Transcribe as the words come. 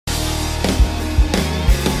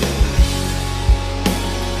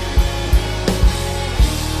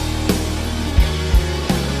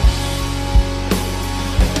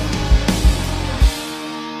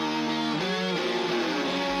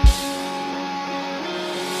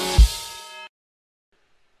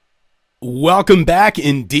Welcome back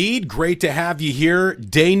indeed. Great to have you here.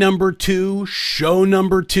 Day number 2, show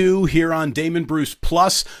number 2 here on Damon Bruce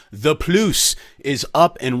Plus. The Plus is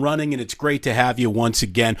up and running, and it's great to have you once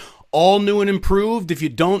again. All new and improved. If you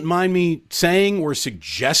don't mind me saying or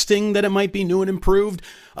suggesting that it might be new and improved,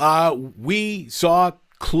 we saw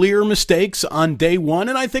clear mistakes on day 1,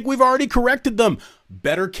 and I think we've already corrected them.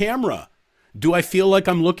 Better camera. Do I feel like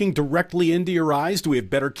I'm looking directly into your eyes? Do we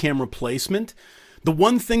have better camera placement? The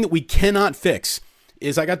one thing that we cannot fix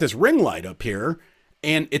is I got this ring light up here,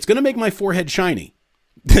 and it's going to make my forehead shiny.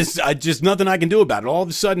 There's just nothing I can do about it. All of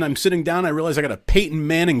a sudden, I'm sitting down, I realize I got a Peyton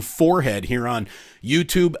Manning forehead here on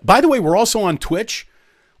YouTube. By the way, we're also on Twitch.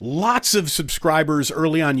 Lots of subscribers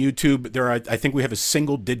early on YouTube. I think we have a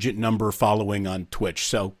single-digit number following on Twitch.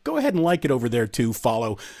 So go ahead and like it over there, too.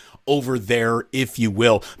 Follow over there, if you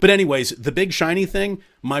will. But anyways, the big shiny thing,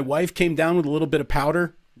 my wife came down with a little bit of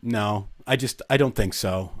powder. No, I don't think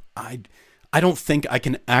so. I don't think I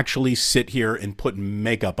can actually sit here and put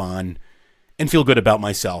makeup on and feel good about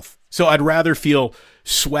myself. So I'd rather feel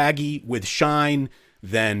swaggy with shine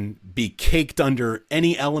than be caked under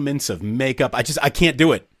any elements of makeup. I can't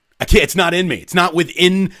do it. I can't. It's not in me. It's not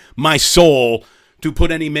within my soul to put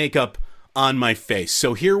any makeup on my face.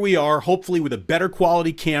 So here we are, hopefully with a better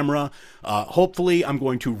quality camera. Hopefully I'm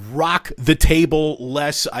going to rock the table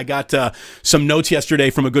less. I got some notes yesterday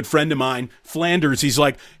from a good friend of mine, Flanders. He's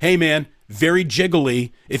like, hey man, very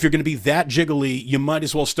jiggly. If you're going to be that jiggly, you might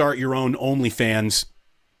as well start your own OnlyFans.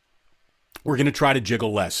 We're going to try to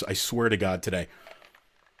jiggle less. I swear to God today.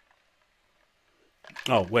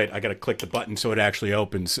 Oh, wait, I got to click the button so it actually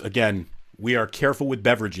opens. Again, we are careful with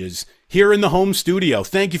beverages here in the home studio.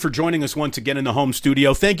 Thank you for joining us once again in the home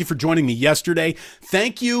studio. Thank you for joining me yesterday.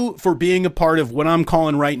 Thank you for being a part of what I'm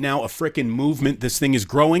calling right now a frickin' movement. This thing is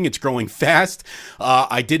growing. It's growing fast.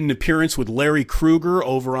 I did an appearance with Larry Krueger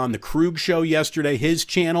over on the Krug Show yesterday, his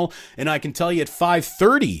channel. And I can tell you at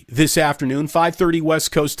 5:30 this afternoon, 5:30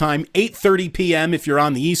 West Coast time, 8:30 p.m. if you're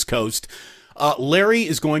on the East Coast, Larry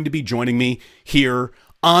is going to be joining me here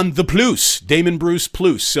on the Plus, Damon Bruce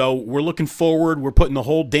Plus. So we're looking forward. We're putting the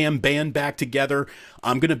whole damn band back together.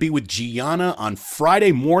 I'm going to be with Gianna on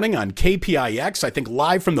Friday morning on KPIX, I think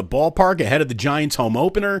live from the ballpark ahead of the Giants home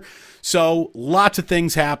opener. So lots of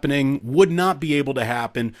things happening. Would not be able to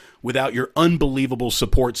happen without your unbelievable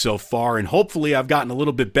support so far. And hopefully I've gotten a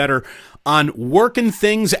little bit better on working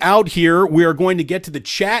things out here. We are going to get to the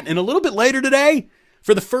chat and a little bit later today.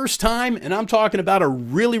 For the first time, and I'm talking about a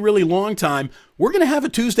really, really long time, we're going to have a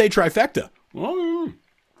Tuesday trifecta.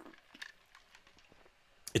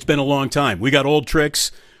 It's been a long time. We got old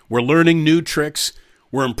tricks. We're learning new tricks.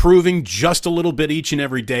 We're improving just a little bit each and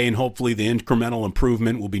every day, and hopefully the incremental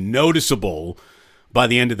improvement will be noticeable by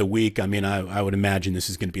the end of the week. I mean, I would imagine this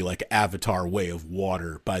is going to be like Avatar Way of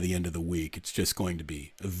Water by the end of the week. It's just going to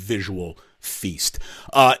be a visual feast.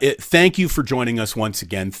 Thank you for joining us once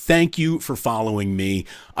again. Thank you for following me.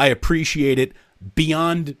 I appreciate it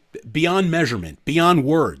beyond measurement, beyond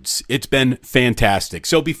words. It's been fantastic.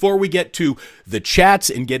 So before we get to the chats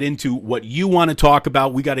and get into what you want to talk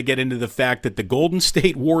about, we got to get into the fact that the Golden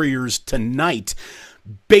State Warriors tonight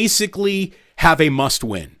basically have a must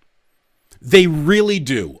win. They really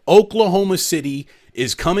do. Oklahoma City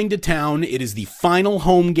is coming to town. It is the final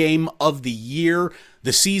home game of the year.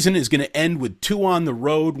 The season is going to end with 2 on the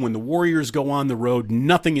road. When the Warriors go on the road,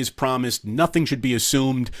 nothing is promised. Nothing should be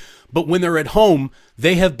assumed. But when they're at home,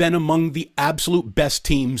 they have been among the absolute best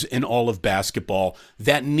teams in all of basketball.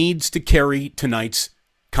 That needs to carry tonight's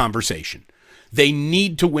conversation. They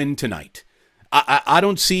need to win tonight. I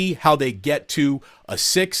don't see how they get to a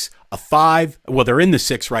 6, a 5. Well, they're in the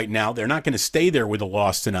 6 right now. They're not going to stay there with a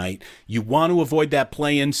loss tonight. You want to avoid that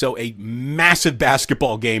play-in, so a massive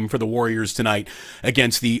basketball game for the Warriors tonight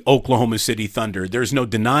against the Oklahoma City Thunder. There's no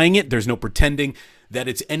denying it. There's no pretending that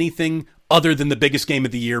it's anything other than the biggest game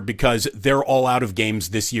of the year because they're all out of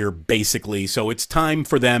games this year, basically. So it's time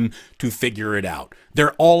for them to figure it out.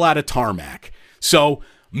 They're all out of tarmac. So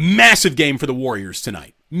massive game for the Warriors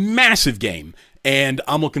tonight. Massive game. And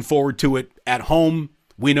I'm looking forward to it at home.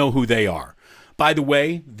 We know who they are. By the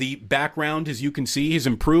way, the background, as you can see, has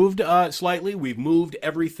improved slightly. We've moved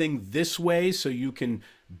everything this way so you can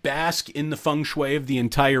bask in the feng shui of the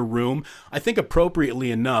entire room. I think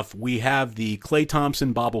appropriately enough, we have the Klay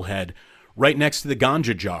Thompson bobblehead right next to the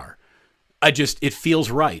ganja jar. It feels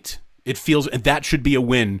right. And that should be a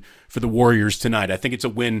win for the Warriors tonight. I think it's a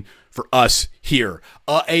win for us here.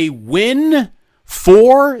 A win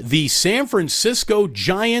For the San Francisco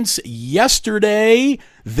Giants yesterday,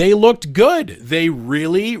 they looked good. They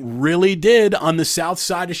really, really did on the south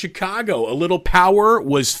side of Chicago. A little power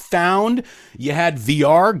was found. You had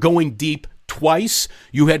VR going deep twice.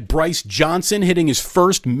 You had Bryce Johnson hitting his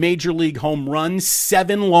first major league home run,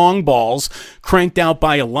 7 long balls cranked out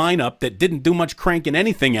by a lineup that didn't do much cranking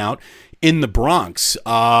anything out in the Bronx.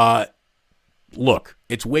 Look,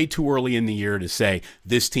 it's way too early in the year to say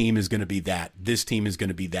this team is going to be that. This team is going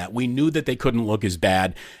to be that. We knew that they couldn't look as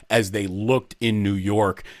bad as they looked in New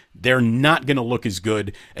York. They're not going to look as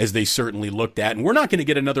good as they certainly looked at. And we're not going to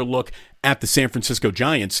get another look at the San Francisco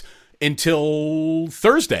Giants until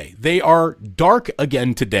Thursday. They are dark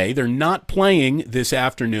again today. They're not playing this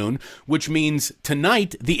afternoon, which means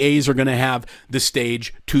tonight the A's are going to have the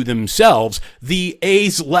stage to themselves. The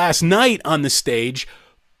A's last night on the stage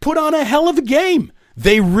put on a hell of a game.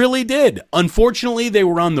 They really did. Unfortunately, they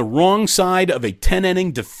were on the wrong side of a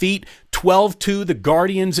 10-inning defeat. 12-2, the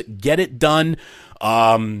Guardians get it done.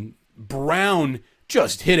 Brown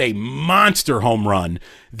just hit a monster home run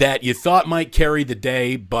that you thought might carry the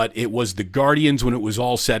day, but it was the Guardians when it was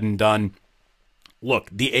all said and done. Look,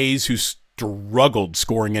 the A's, who struggled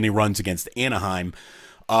scoring any runs against Anaheim,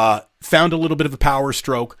 found a little bit of a power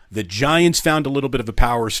stroke. The Giants found a little bit of a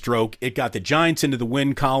power stroke. It got the Giants into the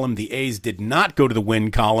win column. The A's did not go to the win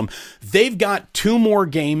column. They've got 2 more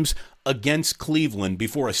games against Cleveland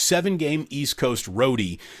before a 7-game East Coast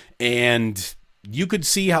roadie, and you could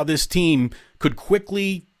see how this team could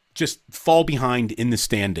quickly just fall behind in the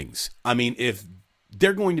standings. I mean, if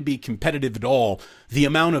they're going to be competitive at all, the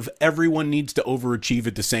amount of everyone needs to overachieve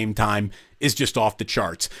at the same time is just off the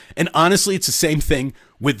charts. And honestly, it's the same thing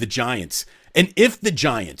with the Giants. And if the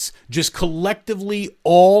Giants just collectively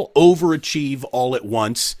all overachieve all at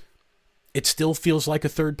once, it still feels like a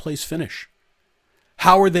third-place finish.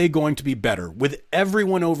 How are they going to be better with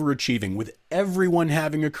everyone overachieving, with everyone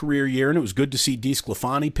having a career year? And it was good to see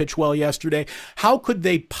DeSclafani pitch well yesterday. How could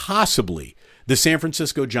they possibly, the San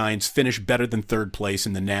Francisco Giants, finish better than third place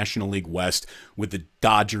in the National League West with the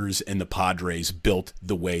Dodgers and the Padres built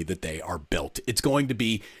the way that they are built? It's going to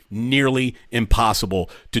be nearly impossible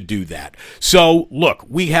to do that. So, look,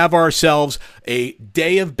 we have ourselves a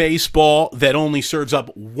day of baseball that only serves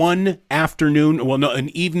up one afternoon, an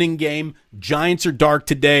evening game. Giants are dark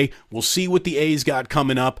today. We'll see what the A's got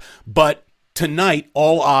coming up. But tonight,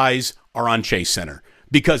 all eyes are on Chase Center,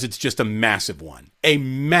 because it's just a massive one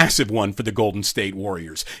for the Golden State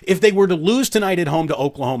Warriors. If they were to lose tonight at home to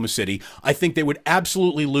Oklahoma City, I think they would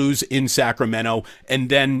absolutely lose in Sacramento. And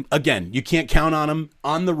then, again, you can't count on them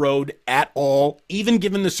on the road at all, even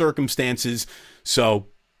given the circumstances. So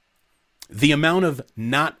the amount of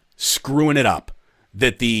not screwing it up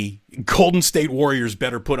that the Golden State Warriors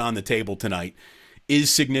better put on the table tonight is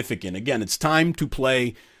significant. Again, it's time to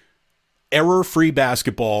play error-free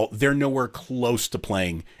basketball. They're nowhere close to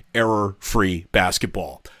playing error-free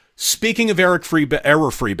basketball. Speaking of error-free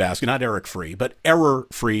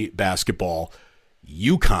basketball,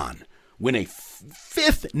 UConn win a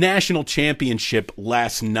 5th national championship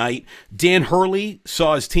last night. Dan Hurley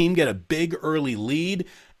saw his team get a big early lead,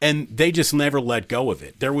 and they just never let go of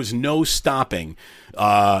it. There was no stopping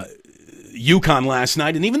UConn last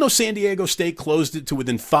night, and even though San Diego State closed it to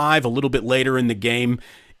within 5 a little bit later in the game,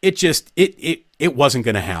 it wasn't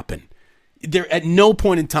going to happen. There, at no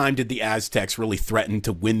point in time did the Aztecs really threaten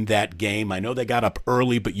to win that game. I know they got up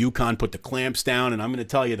early, but UConn put the clamps down, and I'm going to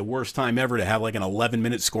tell you, the worst time ever to have like an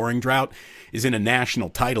 11-minute scoring drought is in a national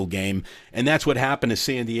title game, and that's what happened to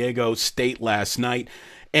San Diego State last night.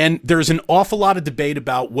 And there's an awful lot of debate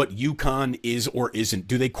about what UConn is or isn't.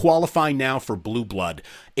 Do they qualify now for blue blood?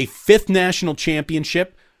 A 5th national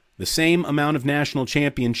championship, the same amount of national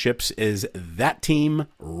championships as that team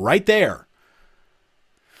right there.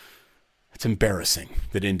 It's embarrassing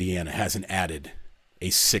that Indiana hasn't added a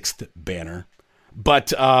 6th banner.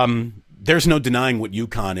 But there's no denying what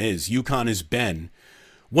UConn is. UConn has been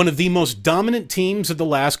one of the most dominant teams of the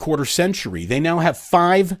last quarter century. They now have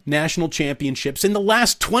 5 national championships in the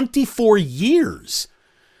last 24 years.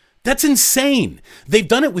 That's insane. They've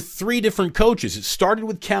done it with 3 different coaches. It started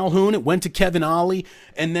with Calhoun, it went to Kevin Ollie,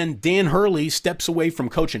 and then Dan Hurley steps away from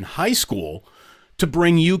coaching high school to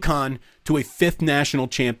bring UConn to a 5th national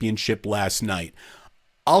championship last night.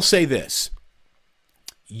 I'll say this.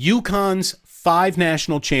 UConn's 5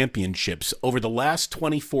 national championships over the last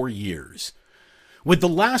 24 years, with the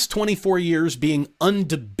last 24 years being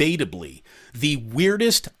undebatably the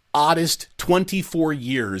weirdest, oddest 24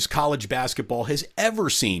 years college basketball has ever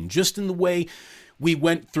seen, just in the way We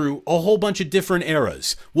went through a whole bunch of different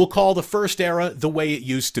eras. We'll call the first era the way it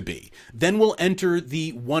used to be. Then we'll enter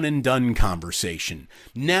the one and done conversation.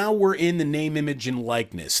 Now we're in the name, image, and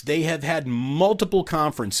likeness. They have had multiple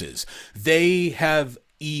conferences. They have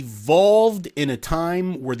evolved in a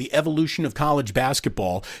time where the evolution of college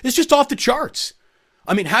basketball is just off the charts.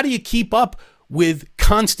 I mean, how do you keep up with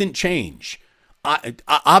constant change?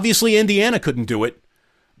 Obviously, Indiana couldn't do it.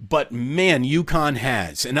 But man, UConn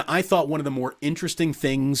has. And I thought one of the more interesting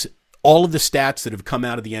things, all of the stats that have come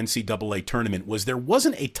out of the NCAA tournament, was there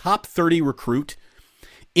wasn't a top 30 recruit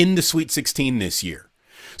in the Sweet 16 this year.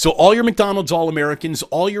 So all your McDonald's All-Americans,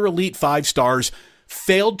 all your Elite 5 stars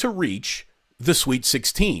failed to reach the Sweet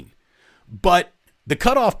 16. But the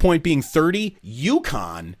cutoff point being 30,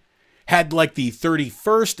 UConn had like the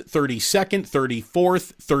 31st, 32nd,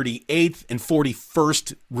 34th, 38th, and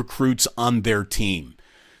 41st recruits on their team.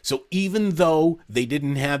 So even though they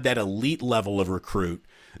didn't have that elite level of recruit,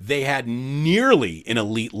 they had nearly an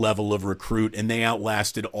elite level of recruit, and they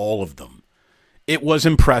outlasted all of them. It was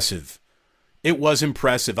impressive. It was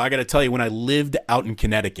impressive. I got to tell you, when I lived out in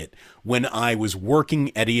Connecticut, when I was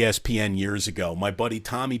working at ESPN years ago, my buddy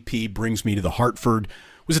Tommy P brings me to the Hartford.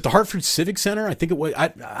 Was it the Hartford Civic Center? I think it was. I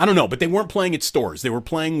don't know, but they weren't playing at stores. They were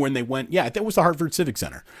playing when they went. Yeah, I think it was the Hartford Civic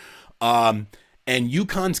Center. And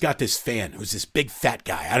UConn's got this fan who's this big fat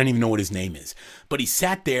guy. I don't even know what his name is, but he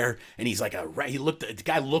sat there and he's like the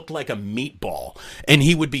guy looked like a meatball, and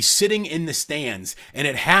he would be sitting in the stands, and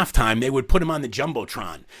at halftime they would put him on the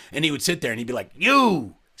Jumbotron, and he would sit there and he'd be like,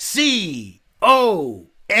 UCONN.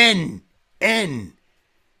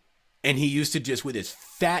 And he used to just, with his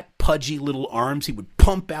fat, pudgy little arms, he would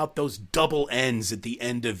pump out those double N's at the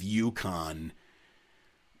end of UConn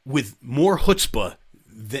with more chutzpah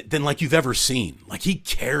than like you've ever seen. Like, he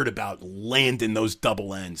cared about landing those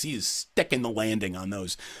double N's. He is sticking the landing on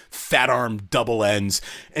those fat-armed double N's.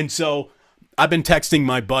 And so I've been texting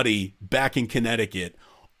my buddy back in Connecticut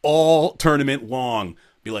all tournament long.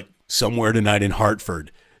 Be like, somewhere tonight in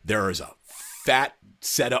Hartford, there is a fat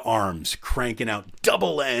set of arms cranking out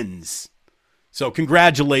double N's. So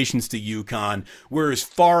congratulations to UConn. We're as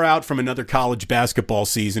far out from another college basketball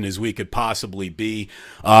season as we could possibly be.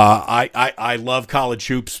 I love college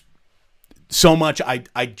hoops so much.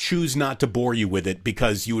 I choose not to bore you with it,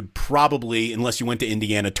 because you would probably, unless you went to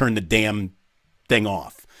Indiana, turn the damn thing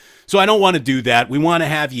off. So I don't want to do that. We want to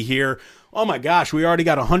have you here. Oh my gosh, we already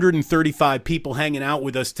got 135 people hanging out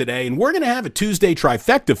with us today, and we're going to have a Tuesday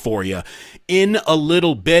trifecta for you in a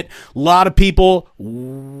little bit. A lot of people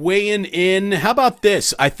weighing in. How about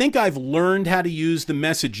this? I think I've learned how to use the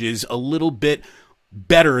messages a little bit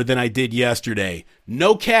better than I did yesterday.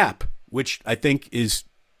 No cap, which I think is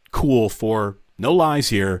cool for no lies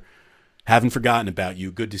here. Haven't forgotten about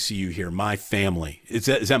you. Good to see you here. My family. Is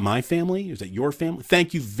that my family? Is that your family?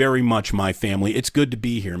 Thank you very much, my family. It's good to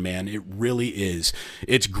be here, man. It really is.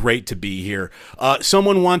 It's great to be here.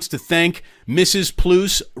 Someone wants to thank Mrs.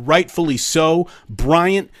 Plus, rightfully so.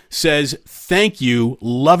 Bryant says, thank you.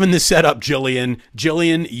 Loving the setup, Jillian.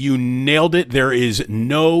 Jillian, you nailed it. There is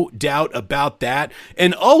no doubt about that.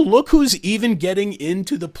 And oh, look who's even getting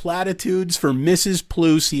into the platitudes for Mrs.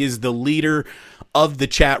 Plus. He is the leader of the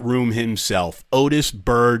chat room himself, Otis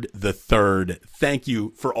Bird III. Thank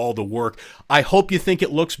you for all the work. I hope you think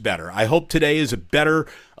it looks better. I hope today is a better,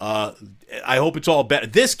 I hope it's all better.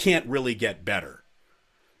 This can't really get better.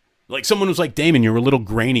 Like, someone was like, Damon, you were a little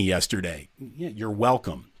grainy yesterday. Yeah, you're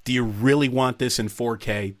welcome. Do you really want this in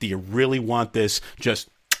 4K? Do you really want this? Just,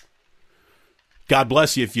 God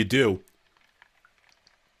bless you if you do.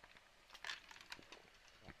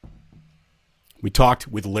 We talked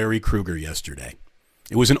with Larry Krueger yesterday.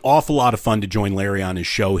 It was an awful lot of fun to join Larry on his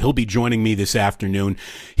show. He'll be joining me this afternoon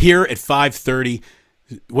here at 5:30.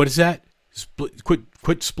 What is that?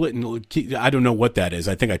 Quit splitting. I don't know what that is.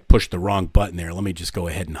 I think I pushed the wrong button there. Let me just go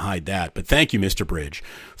ahead and hide that. But thank you, Mr. Bridge,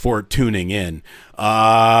 for tuning in.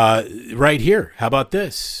 Right here. How about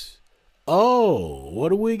this? Oh, what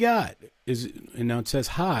do we got? And now it says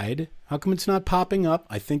hide. How come it's not popping up?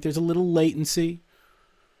 I think there's a little latency.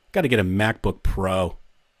 Got to get a MacBook Pro.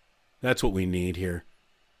 That's what we need here.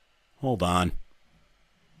 Hold on.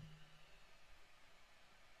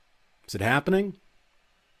 Is it happening?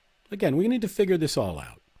 Again, we need to figure this all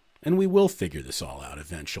out. And we will figure this all out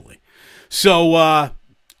eventually. So,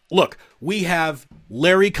 look, we have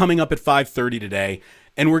Larry coming up at 5:30 today.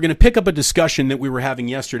 And we're going to pick up a discussion that we were having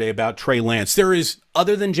yesterday about Trey Lance. There is,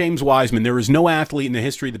 other than James Wiseman, there is no athlete in the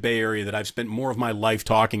history of the Bay Area that I've spent more of my life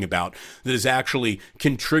talking about that has actually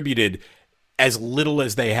contributed as little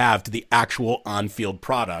as they have to the actual on-field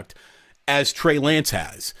product as Trey Lance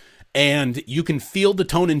has. And you can feel the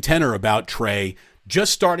tone and tenor about Trey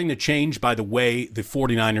just starting to change by the way the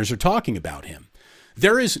 49ers are talking about him.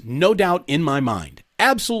 There is no doubt in my mind,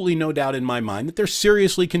 absolutely no doubt in my mind, that they're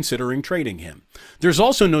seriously considering trading him. There's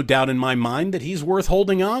also no doubt in my mind that he's worth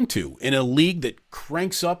holding on to in a league that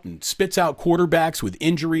cranks up and spits out quarterbacks with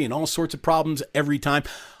injury and all sorts of problems every time.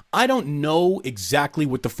 I don't know exactly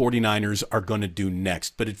what the 49ers are going to do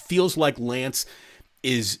next, but it feels like Lance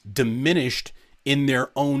is diminished in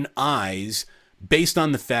their own eyes based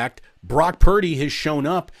on the fact Brock Purdy has shown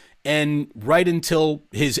up, and right until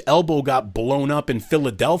his elbow got blown up in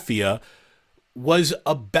Philadelphia was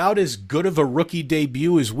about as good of a rookie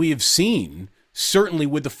debut as we have seen, certainly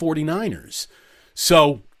with the 49ers.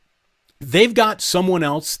 So they've got someone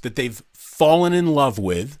else that they've fallen in love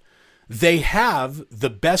with. They have the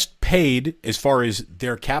best paid, as far as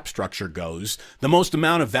their cap structure goes, the most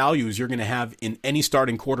amount of values you're going to have in any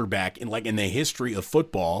starting quarterback in the history of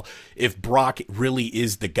football if Brock really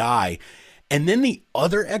is the guy. And then the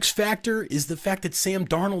other X factor is the fact that Sam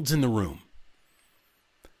Darnold's in the room.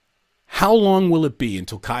 How long will it be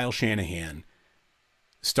until Kyle Shanahan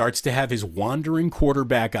starts to have his wandering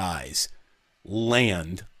quarterback eyes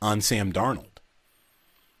land on Sam Darnold?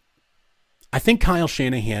 I think Kyle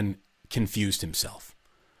Shanahan confused himself.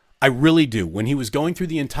 I really do. When he was going through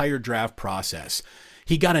the entire draft process,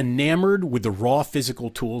 he got enamored with the raw physical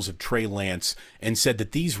tools of Trey Lance and said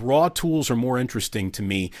that these raw tools are more interesting to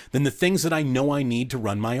me than the things that I know I need to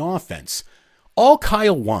run my offense. All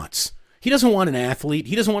Kyle wants, he doesn't want an athlete.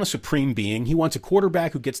 He doesn't want a supreme being. He wants a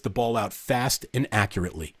quarterback who gets the ball out fast and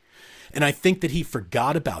accurately. And I think that he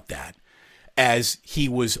forgot about that as he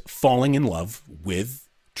was falling in love with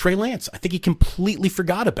Trey Lance. I think he completely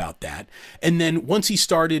forgot about that. And then once he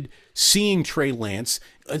started seeing Trey Lance,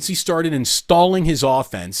 once he started installing his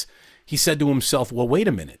offense, he said to himself, well, wait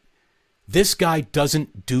a minute. This guy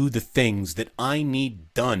doesn't do the things that I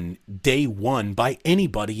need done day one by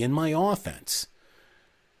anybody in my offense.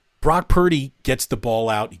 Brock Purdy gets the ball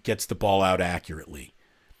out. He gets the ball out accurately.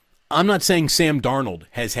 I'm not saying Sam Darnold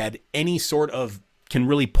has had any sort of, can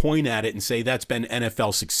really point at it and say that's been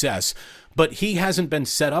NFL success, but he hasn't been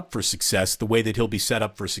set up for success the way that he'll be set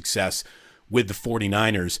up for success with the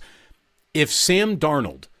 49ers. If Sam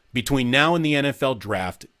Darnold, between now and the NFL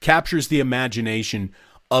draft, captures the imagination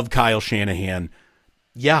of Kyle Shanahan,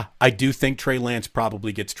 yeah, I do think Trey Lance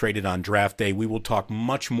probably gets traded on draft day. We will talk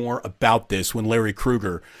much more about this when Larry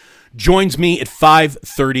Krueger joins me at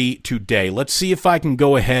 5:30 today. Let's see if I can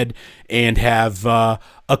go ahead and have a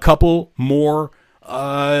couple more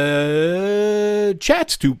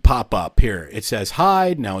chats to pop up here. It says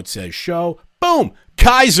hide. Now it says show. Boom.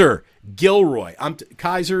 Kaiser Gilroy.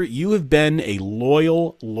 Kaiser, you have been a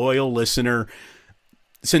loyal listener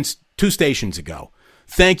since 2 stations ago.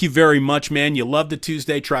 Thank you very much, man. You love the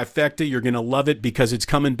Tuesday Trifecta. You're going to love it because it's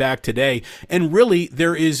coming back today. And really,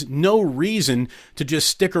 there is no reason to just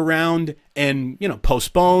stick around and,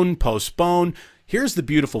 postpone. Here's the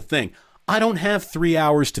beautiful thing. I don't have 3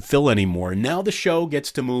 hours to fill anymore. Now the show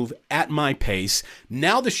gets to move at my pace.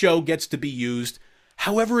 Now the show gets to be used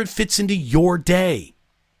however it fits into your day.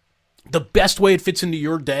 The best way it fits into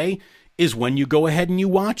your day is when you go ahead and you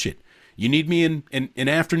watch it. You need me in an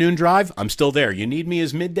afternoon drive? I'm still there. You need me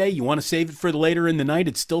as midday? You want to save it for later in the night?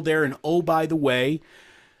 It's still there. And oh, by the way,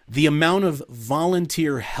 the amount of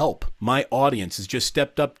volunteer help my audience has just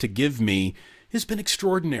stepped up to give me has been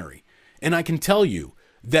extraordinary. And I can tell you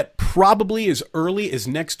that probably as early as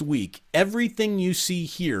next week, everything you see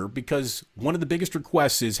here, because one of the biggest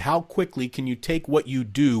requests is how quickly can you take what you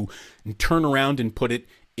do and turn around and put it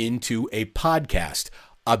into a podcast?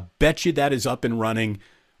 I bet you that is up and running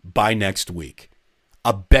by next week.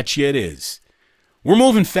 I bet you it is. We're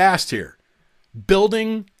moving fast here.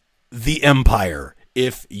 Building the empire,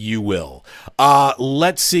 if you will.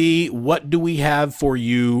 Let's see. What do we have for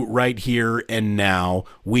you right here and now?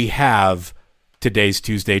 We have today's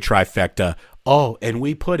Tuesday Trifecta. Oh, and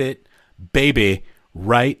we put it, baby,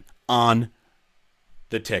 right on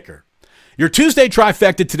the ticker. Your Tuesday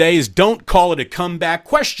Trifecta today is Don't Call It a Comeback.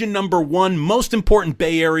 Question number 1, most important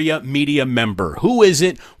Bay Area media member. Who is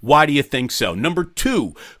it? Why do you think so? Number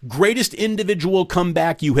 2, greatest individual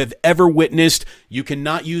comeback you have ever witnessed. You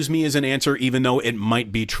cannot use me as an answer, even though it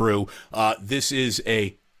might be true. This isn't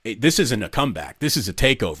a comeback. This is a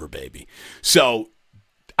takeover, baby. So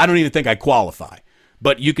I don't even think I qualify.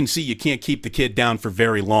 But you can see you can't keep the kid down for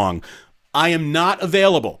very long. I am not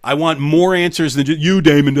available. I want more answers than just you,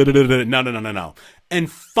 Damon. No. And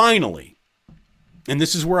finally, and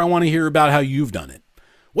this is where I want to hear about how you've done it.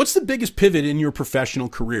 What's the biggest pivot in your professional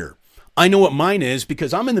career? I know what mine is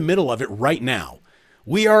because I'm in the middle of it right now.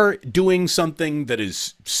 We are doing something that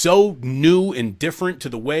is so new and different to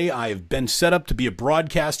the way I have been set up to be a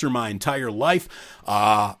broadcaster my entire life.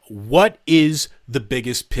 What is the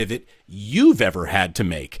biggest pivot you've ever had to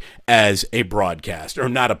make as a broadcaster, or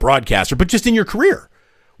not a broadcaster, but just in your career?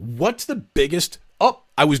 What's the biggest, oh,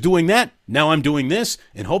 I was doing that, now I'm doing this,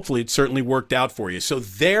 and hopefully it certainly worked out for you. So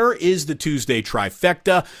there is the Tuesday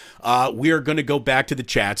Trifecta. We are going to go back to the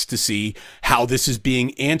chats to see how this is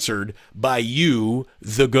being answered by you,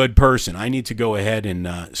 the good person. I need to go ahead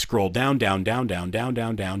and scroll down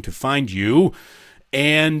to find you.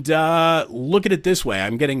 And look at it this way.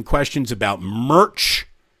 I'm getting questions about merch.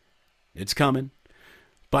 It's coming.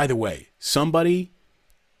 By the way, somebody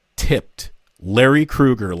tipped Larry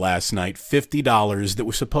Kruger last night $50 that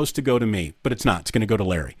was supposed to go to me, but it's not. It's going to go to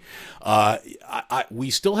Larry.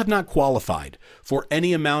 We still have not qualified for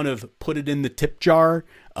any amount of put it in the tip jar,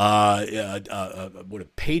 what a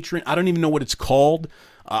patron. I don't even know what it's called.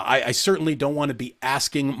 I certainly don't want to be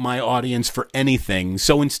asking my audience for anything.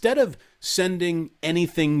 So instead of sending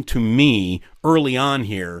anything to me early on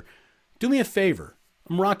here, do me a favor.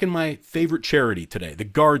 I'm rocking my favorite charity today, the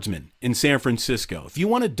Guardsmen in San Francisco. If you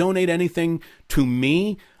want to donate anything to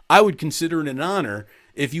me, I would consider it an honor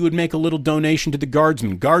if you would make a little donation to the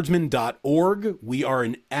Guardsmen. Guardsmen.org. We are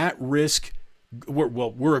an at-risk,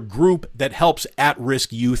 we're a group that helps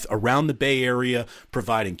at-risk youth around the Bay Area,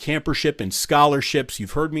 providing campership and scholarships.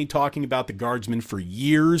 You've heard me talking about the Guardsmen for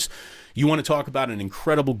years. You want to talk about an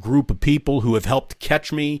incredible group of people who have helped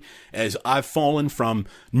catch me as I've fallen from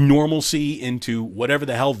normalcy into whatever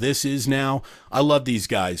the hell this is now. I love these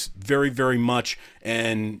guys very, very much.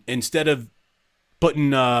 And instead of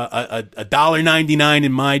putting a $1.99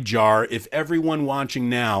 in my jar, if everyone watching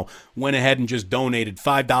now went ahead and just donated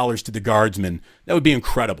 $5 to the Guardsmen, that would be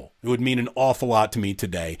incredible. It would mean an awful lot to me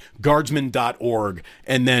today. Guardsmen.org,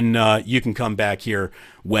 and then you can come back here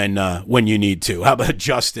when you need to. How about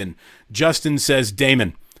Justin? Justin says,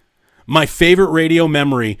 Damon, my favorite radio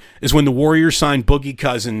memory is when the Warriors signed Boogie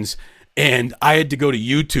Cousins, and I had to go to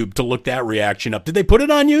YouTube to look that reaction up. Did they put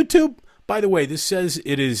it on YouTube? By the way, this says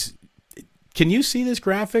it is... Can you see this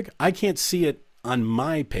graphic? I can't see it on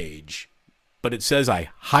my page, but it says I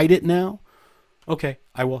hide it now. Okay,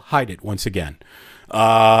 I will hide it once again.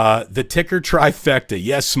 The ticker Trifecta.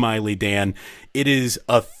 Yes, Smiley Dan. It is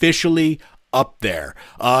officially up there.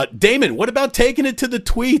 Damon, what about taking it to the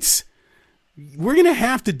tweets? We're going to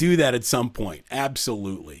have to do that at some point.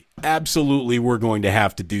 Absolutely. Absolutely, we're going to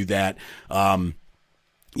have to do that.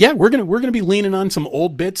 Yeah, we're gonna be leaning on some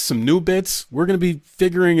old bits, some new bits. We're gonna be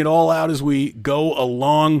figuring it all out as we go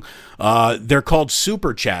along. They're called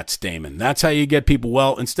super chats, Damon. That's how you get people.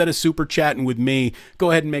 Well, instead of super chatting with me,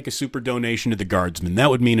 go ahead and make a super donation to the Guardsmen. That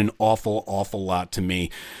would mean an awful, awful lot to me.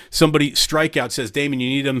 Somebody Strikeout says, Damon, you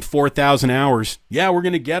need them 4,000 hours. Yeah, we're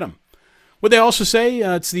gonna get them. What they also say,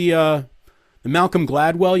 it's the Malcolm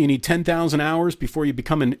Gladwell. You need 10,000 hours before you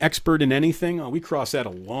become an expert in anything. Oh, we crossed that a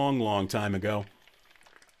long, long time ago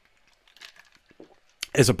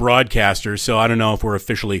as a broadcaster, so I don't know if we're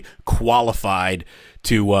officially qualified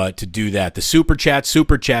to do that. The super chats.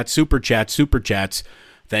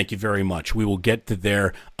 Thank you very much. We will get to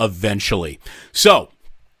there eventually. So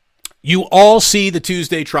you all see the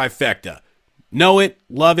Tuesday Trifecta. Know it,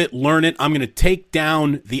 love it, learn it. I'm going to take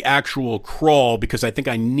down the actual crawl because I think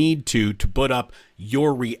I need to put up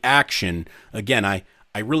your reaction. Again, I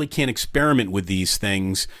really can't experiment with these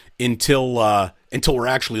things until we're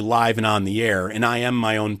actually live and on the air, and I am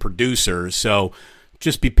my own producer, so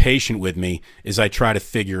just be patient with me as I try to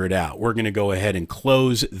figure it out. We're going to go ahead and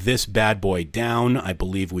close this bad boy down. I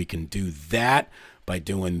believe we can do that by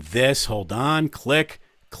doing this. Hold on. Click,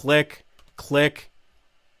 click, click.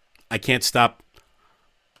 I can't stop.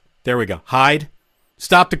 There we go. Hide.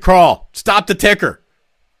 Stop the crawl. Stop the ticker.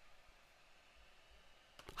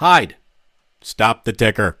 Hide. Stop the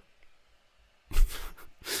ticker.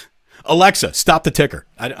 Alexa, stop the ticker.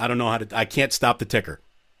 I don't know how to... I can't stop the ticker.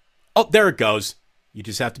 Oh, there it goes. You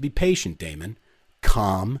just have to be patient, Damon.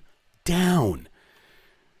 Calm down.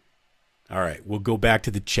 All right, we'll go back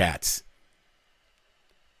to the chats.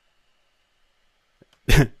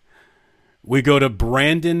 We go to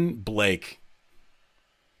Brandon Blake.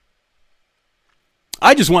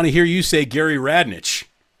 I just want to hear you say Gary Radnich.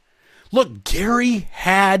 Look, Gary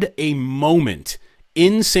had a moment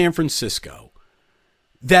in San Francisco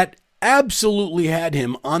that absolutely had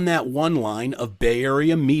him on that one line of Bay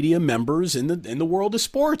Area media members in the world of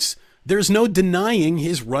sports. There's no denying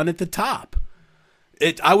his run at the top.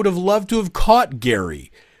 I would have loved to have caught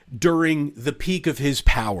Gary during the peak of his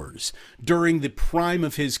powers, during the prime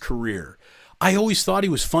of his career. I always thought he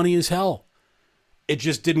was funny as hell. It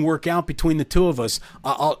just didn't work out between the two of us.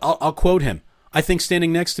 I'll quote him. I think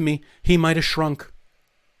standing next to me, he might have shrunk.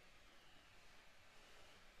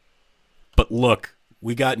 But look,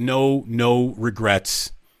 we got no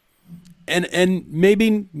regrets. And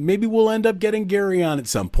maybe we'll end up getting Gary on at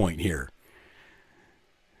some point here.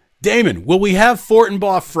 Damon, will we have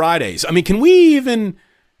Fortenbaugh Fridays? I mean, can we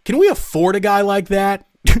afford a guy like that?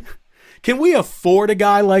 Can we afford a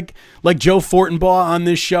guy like Joe Fortenbaugh on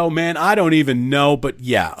this show? Man, I don't even know. But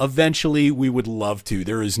yeah, eventually we would love to.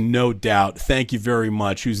 There is no doubt. Thank you very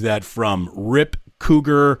much. Who's that from? Rip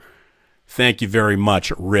Cougar. Thank you very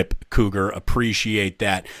much, Rip Cougar. Appreciate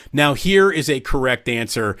that. Now, here is a correct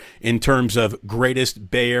answer in terms of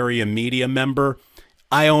greatest Bay Area media member.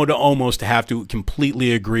 I would almost have to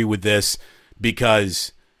completely agree with this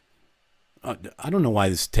because I don't know why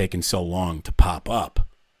this is taking so long to pop up.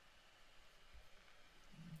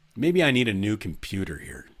 Maybe I need a new computer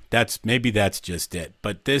here. Maybe that's just it.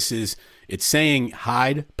 But it's saying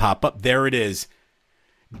hide, pop up. There it is.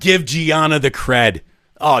 Give Gianna the cred.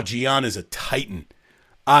 Oh, Gianna's a titan.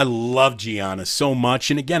 I love Gianna so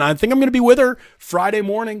much. And again, I think I'm going to be with her Friday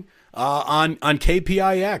morning on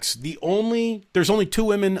KPIX. There's only two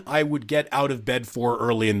women I would get out of bed for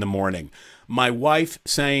early in the morning. My wife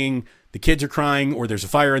saying the kids are crying or there's a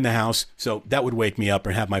fire in the house, so that would wake me up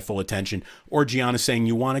and have my full attention. Or Gianna saying,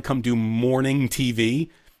 you want to come do morning TV?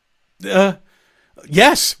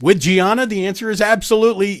 Yes. With Gianna, the answer is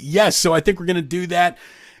absolutely yes. So I think we're going to do that.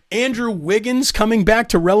 Andrew Wiggins coming back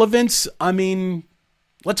to relevance. I mean,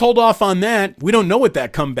 let's hold off on that. We don't know what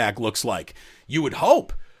that comeback looks like. You would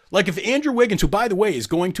hope. Like if Andrew Wiggins, who by the way is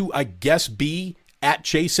going to, I guess, be at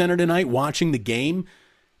Chase Center tonight watching the game,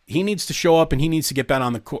 he needs to show up and he needs to get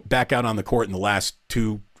back out on the court in the last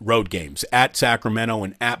two road games at Sacramento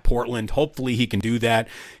and at Portland. Hopefully he can do that.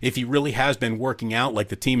 If he really has been working out like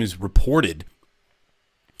the team has reported,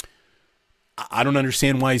 I don't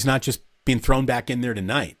understand why he's not just being thrown back in there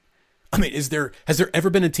tonight. I mean, has there ever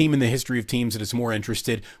been a team in the history of teams that is more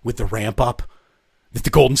interested with the ramp up? That the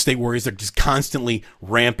Golden State Warriors are just constantly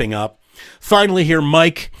ramping up. Finally here,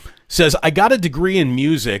 Mike says, I got a degree in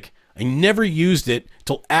music. I never used it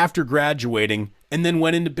till after graduating and then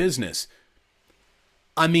went into business.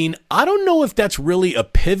 I mean, I don't know if that's really a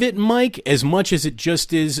pivot, Mike, as much as it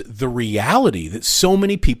just is the reality that so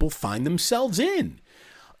many people find themselves in.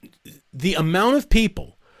 The amount of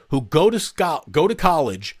people who go to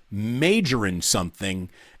college, major in something,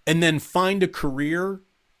 and then find a career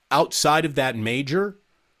outside of that major,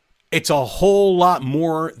 it's a whole lot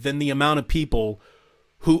more than the amount of people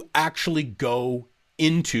who actually go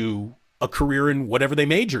into a career in whatever they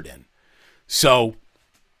majored in. So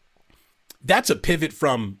that's a pivot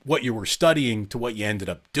from what you were studying to what you ended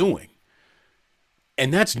up doing.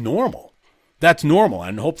 And that's normal. That's normal.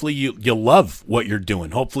 And hopefully you love what you're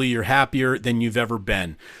doing. Hopefully you're happier than you've ever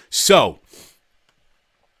been. So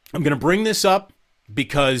I'm going to bring this up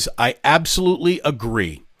because I absolutely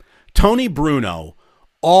agree. Tony Bruno,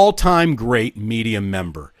 all-time great media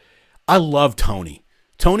member. I love Tony.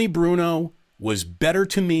 Tony Bruno was better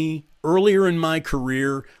to me earlier in my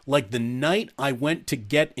career, like the night I went to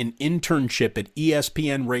get an internship at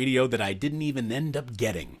ESPN Radio that I didn't even end up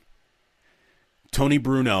getting. Tony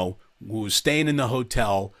Bruno, who was staying in the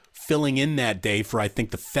hotel, filling in that day for, I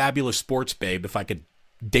think, the Fabulous Sports Babe, if I could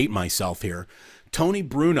date myself here. Tony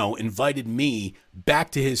Bruno invited me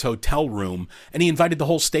back to his hotel room, and he invited the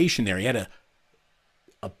whole station there. He had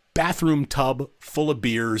a bathroom tub full of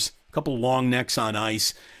beers, a couple long necks on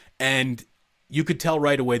ice, and you could tell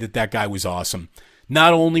right away that guy was awesome.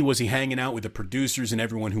 Not only was he hanging out with the producers and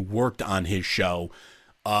everyone who worked on his show,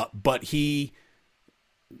 but he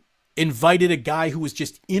invited a guy who was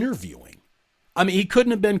just interviewing. I mean, he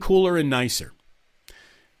couldn't have been cooler and nicer.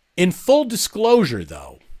 In full disclosure,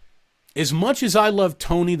 though, as much as I love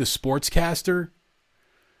Tony the sportscaster,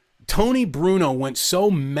 Tony Bruno went so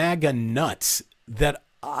MAGA nuts that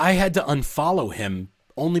I had to unfollow him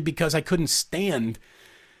only because I couldn't stand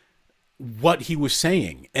what he was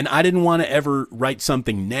saying. And I didn't want to ever write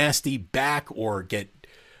something nasty back or get,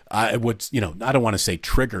 I don't want to say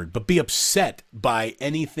triggered, but be upset by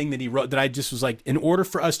anything that he wrote, that I just was like, in order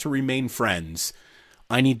for us to remain friends,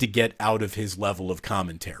 I need to get out of his level of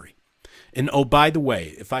commentary. And oh, by the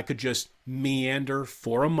way, if I could just meander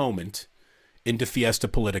for a moment into Fiesta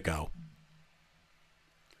Politico.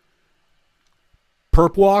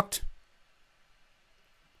 Perp walked,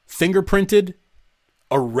 fingerprinted,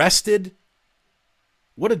 arrested.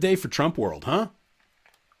 What a day for Trump world, huh?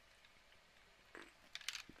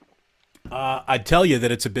 I'd tell you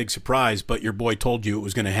that it's a big surprise, but your boy told you it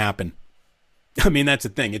was going to happen. I mean, that's the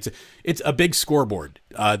thing. It's a big scoreboard.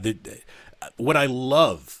 what I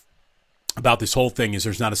love about this whole thing is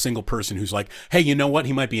there's not a single person who's like, hey, you know what?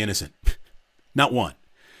 He might be innocent. Not one.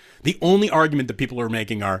 The only argument that people are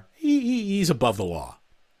making are, he's above the law.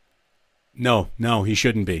 No, he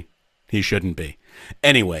shouldn't be. He shouldn't be.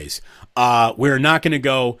 Anyways, we're not going to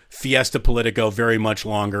go Fiesta Politico very much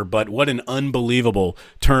longer, but what an unbelievable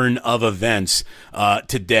turn of events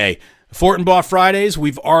today. Fortenbaugh Fridays,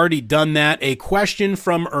 we've already done that. A question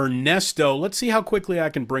from Ernesto. Let's see how quickly I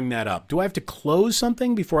can bring that up. Do I have to close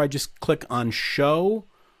something before I just click on show?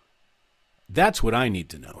 That's what I need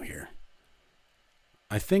to know here.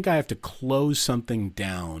 I think I have to close something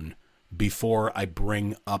down before I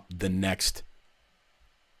bring up the next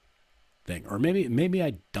thing. Or maybe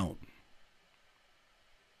I don't.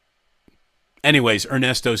 Anyways,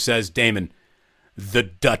 Ernesto says, Damon, the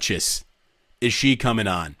Duchess, is she coming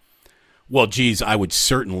on? Well, geez, I would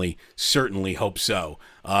certainly hope so.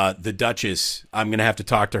 The Duchess, I'm going to have to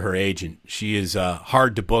talk to her agent. She is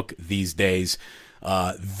hard to book these days.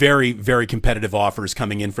 Very, very competitive offers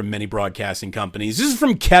coming in from many broadcasting companies. This is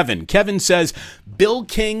from Kevin. Kevin says, Bill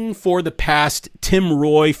King for the past, Tim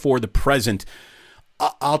Roy for the present.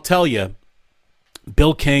 I'll tell you,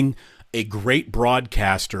 Bill King, a great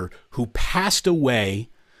broadcaster who passed away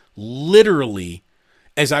literally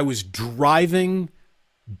as I was driving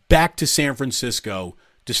back to San Francisco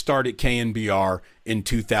to start at KNBR in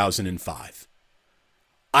 2005.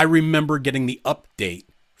 I remember getting the update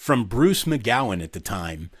from Bruce McGowan at the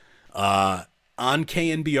time on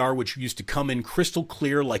KNBR, which used to come in crystal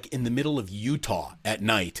clear, like in the middle of Utah at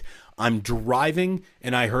night. I'm driving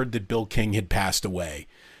and I heard that Bill King had passed away.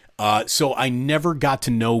 So I never got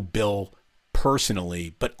to know Bill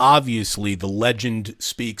personally, but obviously the legend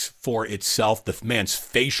speaks for itself. The man's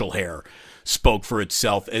facial hair spoke for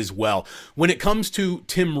itself as well. When it comes to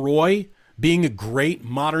Tim Roy being a great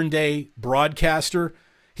modern day broadcaster,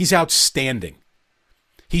 he's outstanding.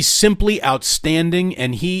 He's simply outstanding,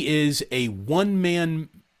 and he is a one-man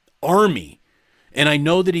army. And I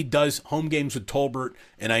know that he does home games with Tolbert,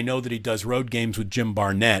 and I know that he does road games with Jim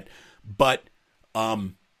Barnett, but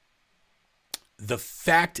the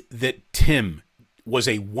fact that Tim was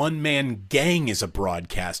a one-man gang as a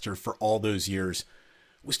broadcaster for all those years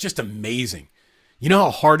was just amazing. You know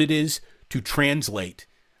how hard it is to translate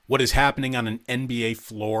what is happening on an NBA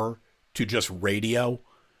floor to just radio?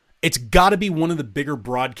 It's got to be one of the bigger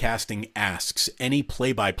broadcasting asks any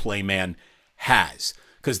play-by-play man has,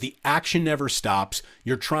 because the action never stops.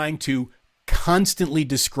 You're trying to constantly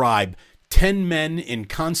describe 10 men in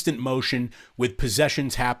constant motion with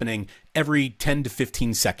possessions happening every 10 to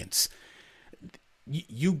 15 seconds.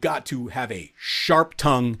 You got to have a sharp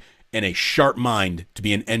tongue and a sharp mind to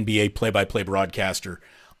be an NBA play-by-play broadcaster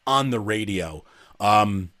on the radio.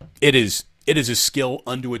 It is a skill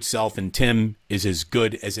unto itself, and Tim is as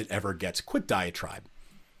good as it ever gets. Quick diatribe.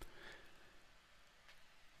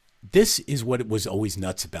 This is what it was always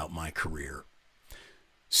nuts about my career.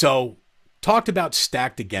 So, talked about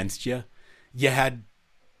stacked against you. You had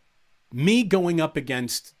me going up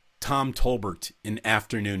against Tom Tolbert in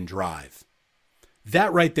Afternoon Drive.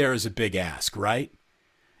 That right there is a big ask, right?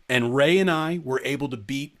 And Ray and I were able to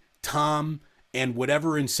beat Tom and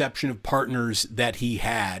whatever inception of partners that he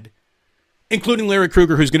had, including Larry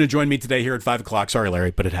Kruger, who's going to join me today here at 5 o'clock. Sorry,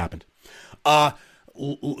 Larry, but it happened.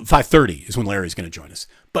 5:30 is when Larry's going to join us.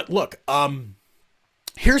 But look,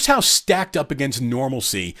 here's how stacked up against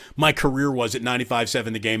normalcy my career was at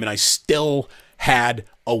 95.7 The Game, and I still had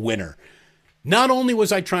a winner. Not only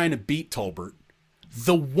was I trying to beat Tolbert,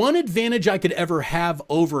 the one advantage I could ever have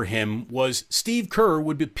over him was Steve Kerr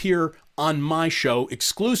would appear on my show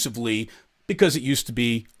exclusively because it used to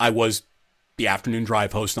be I was the Afternoon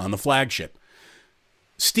Drive host on the flagship.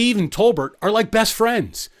 Steve and Tolbert are like best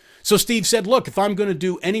friends. So Steve said, look, if I'm going to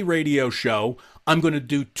do any radio show, I'm going to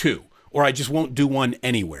do two, or I just won't do one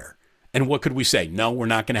anywhere. And what could we say? No, we're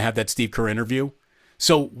not going to have that Steve Kerr interview.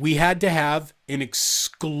 So we had to have an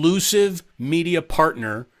exclusive media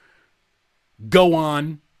partner go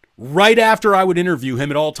on right after I would interview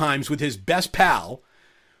him at all times with his best pal,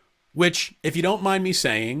 which, if you don't mind me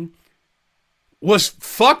saying, was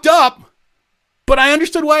fucked up, but I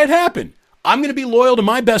understood why it happened. I'm going to be loyal to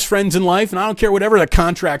my best friends in life, and I don't care whatever the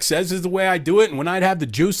contract says. This is the way I do it, and when I'd have the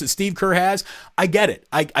juice that Steve Kerr has, I get it.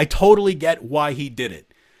 I totally get why he did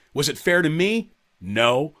it. Was it fair to me?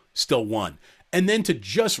 No, still won. And then to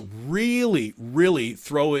just really, really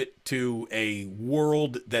throw it to a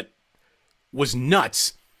world that was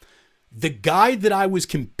nuts, the guy that I was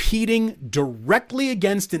competing directly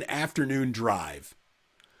against in Afternoon Drive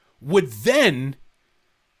would then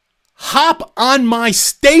hop on my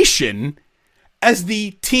station as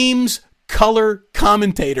the team's color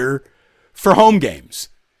commentator for home games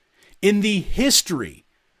in the history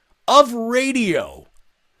of radio.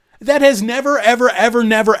 That has never, ever, ever,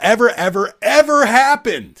 never, ever, ever, ever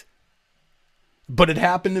happened. But it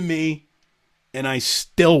happened to me, and I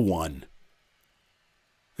still won.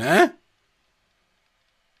 Huh?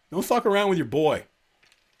 Don't fuck around with your boy.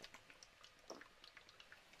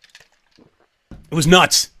 It was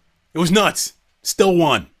nuts. It was nuts. Still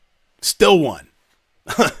won. Still won.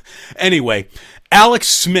 Anyway, Alex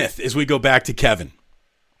Smith, as we go back to Kevin.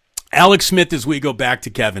 Alex Smith, as we go back to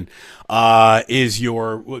Kevin, is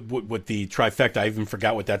your, what the trifecta, I even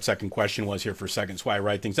forgot what that second question was here for a second, that's why I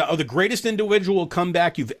write things down. Oh, the greatest individual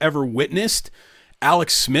comeback you've ever witnessed?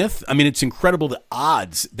 Alex Smith? I mean, it's incredible the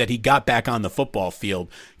odds that he got back on the football field,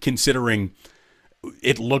 considering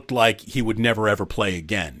it looked like he would never, ever play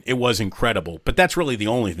again. It was incredible. But that's really the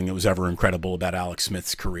only thing that was ever incredible about Alex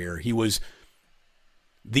Smith's career. He was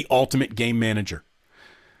the ultimate game manager.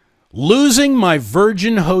 Losing my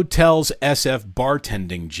Virgin Hotels SF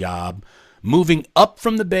bartending job, moving up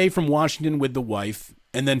from the Bay from Washington with the wife,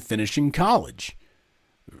 and then finishing college.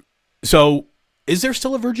 So, is there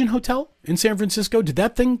still a Virgin Hotel in San Francisco? Did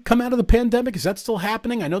that thing come out of the pandemic? Is that still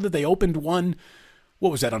happening? I know that they opened one,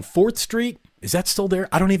 what was that, on 4th Street? Is that still there?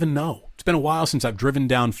 I don't even know. It's been a while since I've driven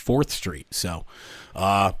down 4th Street, so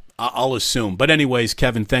I'll assume. But anyways,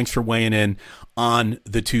 Kevin, thanks for weighing in on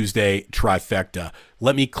the Tuesday trifecta.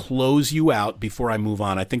 Let me close you out before I move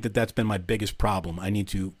on. I think that that's been my biggest problem. I need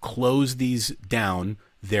to close these down.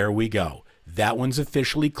 There we go. That one's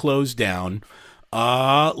officially closed down.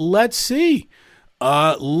 Let's see.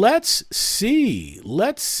 Let's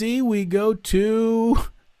see. We go to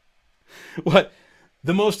what?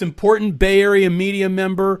 The most important Bay Area media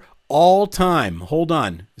member all time. Hold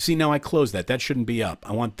on. See, now I closed that. That shouldn't be up.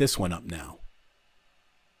 I want this one up now.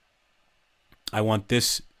 I want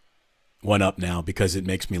this one up now because it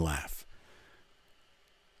makes me laugh.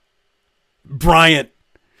 Bryant,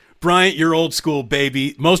 you're old school,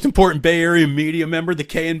 baby. Most important Bay Area media member, the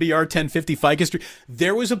KNBR 1050 ficus tree.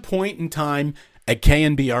 There was a point in time at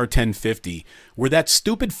KNBR 1050 where that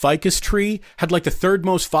stupid ficus tree had like the third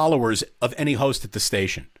most followers of any host at the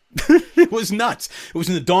station. It was nuts. It was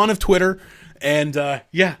in the dawn of Twitter. And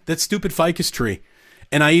that stupid ficus tree.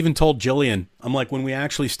 And I even told Jillian, I'm like, when we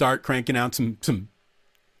actually start cranking out some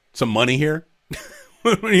money here,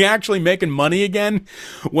 when we're actually making money again,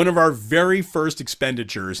 one of our very first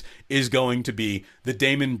expenditures is going to be the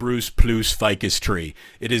Damon Bruce Plus ficus tree.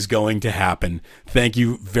 It is going to happen. Thank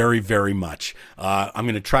you very, very much. I'm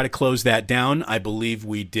going to try to close that down. I believe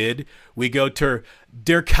we did. We go to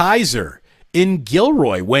Der Kaiser in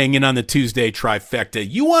Gilroy weighing in on the Tuesday trifecta.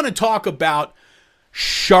 You want to talk about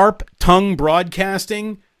sharp tongue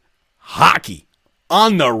broadcasting? Hockey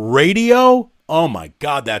on the radio? Oh my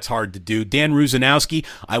God, that's hard to do. Dan Ruzanowski,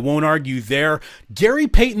 I won't argue there. Gary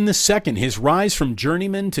Payton II, his rise from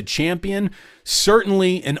journeyman to champion,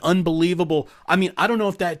 certainly an unbelievable. I mean, I don't know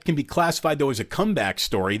if that can be classified though as a comeback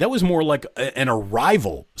story. That was more like an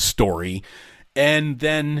arrival story. And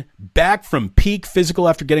then back from peak physical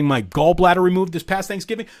after getting my gallbladder removed this past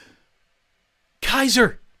Thanksgiving.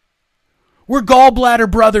 Kaiser, we're gallbladder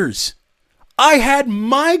brothers. I had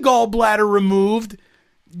my gallbladder removed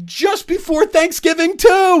just before Thanksgiving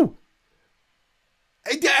too.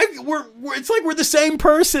 It's like we're the same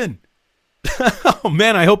person. Oh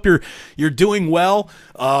man, I hope you're doing well.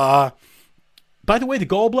 By the way, the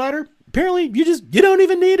gallbladder, apparently you don't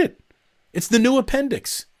even need it. It's the new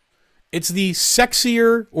appendix. It's the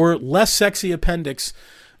sexier or less sexy appendix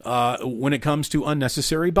when it comes to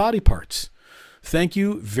unnecessary body parts. Thank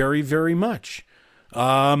you very, very much.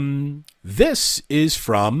 This is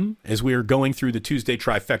from, as we are going through the Tuesday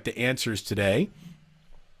trifecta answers today.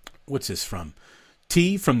 What's this from?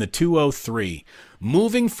 T from the 203.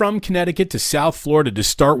 Moving from Connecticut to South Florida to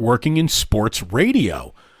start working in sports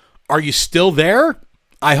radio. Are you still there?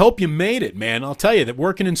 I hope you made it, man. I'll tell you that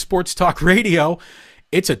working in sports talk radio,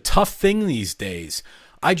 it's a tough thing these days.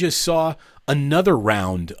 I just saw another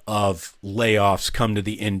round of layoffs come to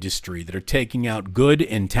the industry that are taking out good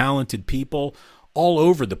and talented people all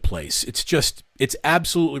over the place. It's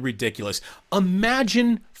absolutely ridiculous.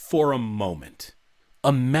 Imagine for a moment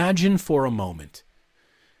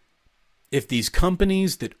if these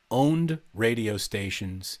companies that owned radio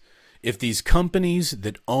stations, if these companies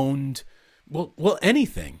that owned, well,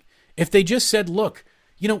 anything, if they just said, look,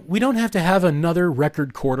 we don't have to have another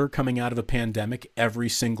record quarter coming out of a pandemic every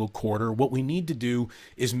single quarter. What we need to do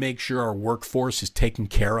is make sure our workforce is taken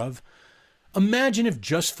care of. Imagine if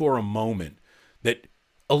just for a moment that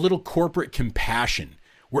a little corporate compassion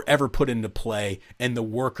were ever put into play and the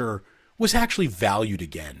worker was actually valued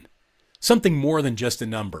again. Something more than just a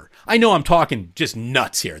number. I know I'm talking just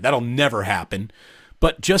nuts here. That'll never happen.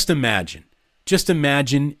 But just imagine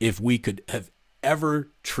if we could have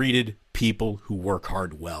ever treated people who work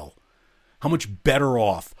hard well. How much better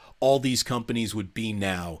off all these companies would be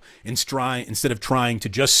now instead of trying to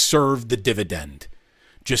just serve the dividend.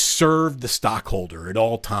 Just serve the stockholder at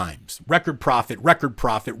all times. Record profit, record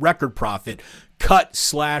profit, record profit, cut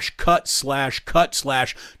slash, cut slash, cut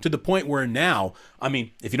slash, to the point where now, I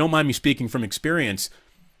mean, if you don't mind me speaking from experience,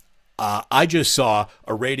 I just saw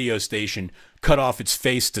a radio station cut off its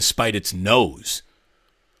face to spite its nose.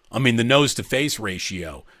 I mean, the nose to face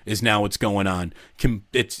ratio is now what's going on.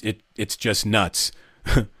 It's just nuts.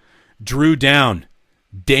 Drew down,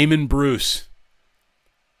 Damon Bruce,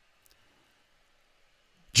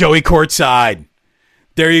 Joey courtside.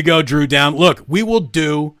 There you go, Drew down. Look, we will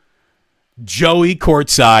do Joey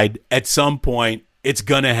courtside at some point. It's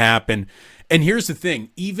going to happen. And here's the thing.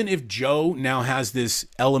 Even if Joe now has this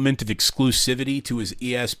element of exclusivity to his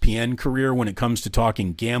ESPN career when it comes to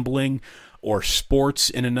talking gambling or sports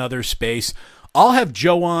in another space, I'll have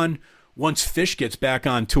Joe on once Fish gets back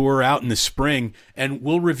on tour out in the spring, and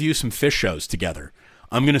we'll review some Fish shows together.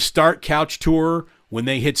 I'm going to start Couch Tour when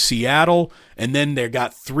they hit Seattle, and then they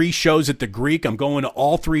got 3 shows at the Greek. I'm going to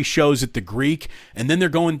all 3 shows at the Greek, and then they're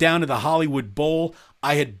going down to the Hollywood Bowl.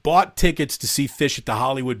 I had bought tickets to see Fish at the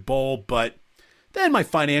Hollywood Bowl, but then my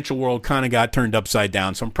financial world kind of got turned upside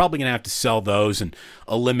down, so I'm probably going to have to sell those and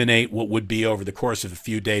eliminate what would be over the course of a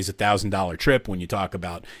few days a $1,000 trip when you talk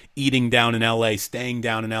about eating down in L.A., staying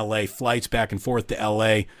down in L.A., flights back and forth to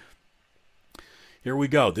L.A. Here we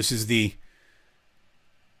go. This is the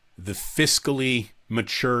fiscally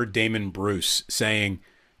mature Damon Bruce saying,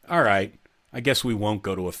 all right, I guess we won't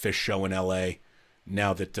go to a Fish show in L.A.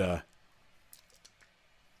 now that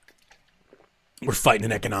we're fighting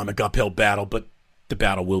an economic uphill battle, but the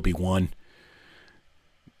battle will be won.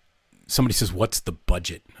 Somebody says, what's the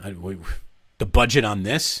budget? The budget on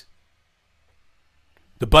this?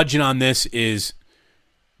 The budget on this is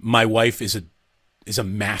my wife is a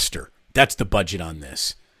master. That's the budget on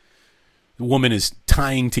this. The woman is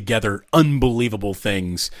tying together unbelievable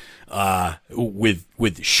things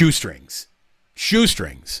with shoestrings.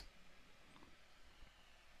 Shoestrings.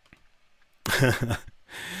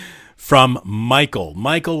 From Michael.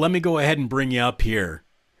 Michael, let me go ahead and bring you up here.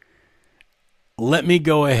 Let me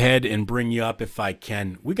go ahead and bring you up if I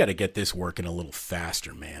can. We got to get this working a little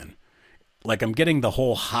faster, man. Like, I'm getting the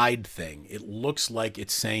whole hide thing. It looks like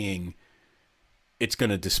it's saying it's going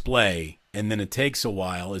to display, and then it takes a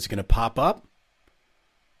while. Is it going to pop up?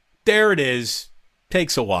 There it is.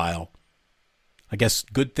 Takes a while. I guess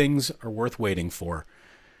good things are worth waiting for.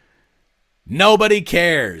 Nobody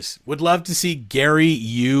cares. Would love to see Gary,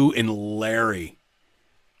 you, and Larry.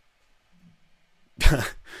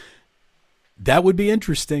 That would be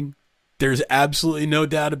interesting. There's absolutely no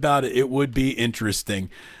doubt about it. It would be interesting.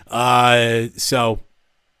 So,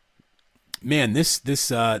 man, this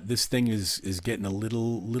thing is getting a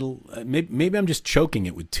little. Maybe I'm just choking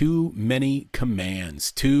it with too many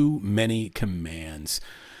commands.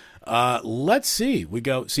 Let's see. We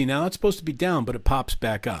go. See, now it's supposed to be down, but it pops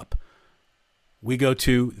back up. We go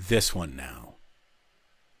to this one now.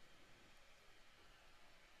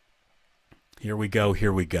 Here we go.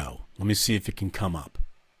 Let me see if it can come up,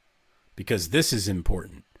 because this is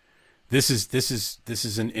important. This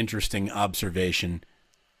is an interesting observation.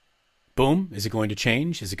 Boom. Is it going to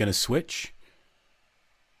change? Is it going to switch?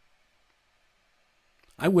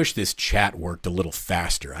 I wish this chat worked a little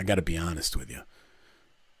faster. I got to be honest with you.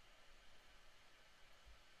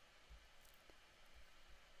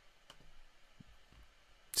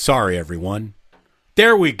 Sorry, everyone.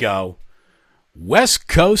 There we go. West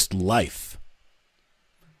Coast Life.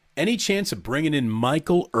 Any chance of bringing in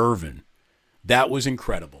Michael Irvin? That was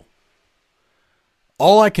incredible.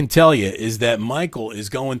 All I can tell you is that Michael is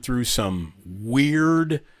going through some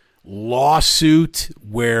weird lawsuit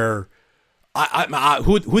where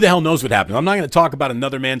who the hell knows what happened. I'm not going to talk about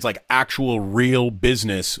another man's like actual real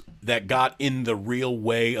business that got in the real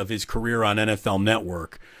way of his career on NFL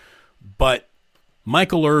Network. But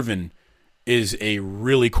Michael Irvin is a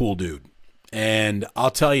really cool dude. And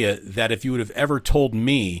I'll tell you that if you would have ever told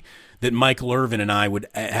me that Michael Irvin and I would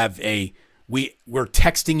have we're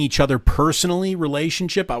texting each other personally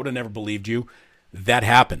relationship, I would have never believed you. That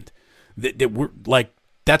happened. That we're like,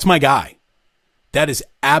 that's my guy. That is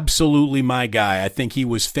absolutely my guy. I think he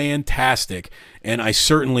was fantastic, and I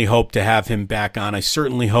certainly hope to have him back on. I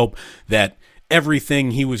certainly hope that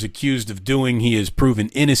everything he was accused of doing, he is proven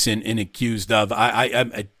innocent and accused of.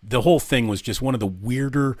 The whole thing was just one of the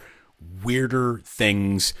weirder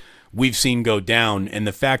things we've seen go down. And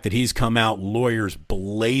the fact that he's come out lawyers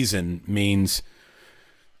blazing means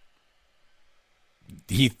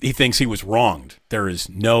he thinks he was wronged. There is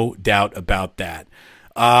no doubt about that.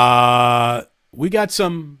 We got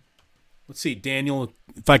some, let's see, Daniel,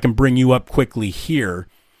 if I can bring you up quickly here.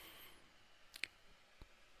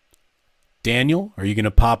 Daniel, are you going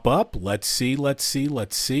to pop up? Let's see. There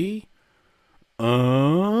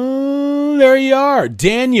you are.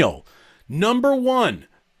 Daniel, number one,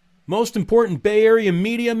 most important Bay Area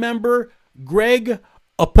media member, Greg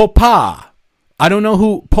Popa. I don't know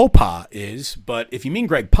who Popa is, but if you mean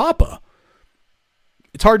Greg Papa,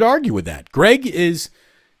 it's hard to argue with that. Greg is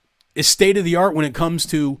state of the art when it comes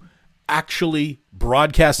to actually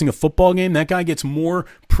broadcasting a football game. That guy gets more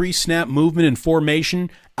pre-snap movement and formation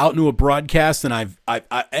out into a broadcast than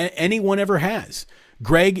anyone ever has.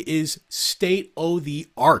 Greg is state of the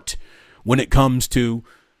art when it comes to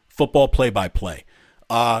football play-by-play.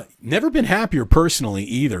 Never been happier personally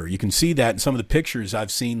either. You can see that in some of the pictures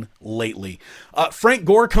I've seen lately. Frank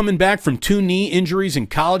Gore coming back from 2 knee injuries in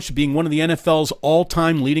college to being one of the NFL's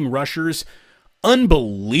all-time leading rushers.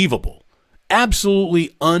 Unbelievable.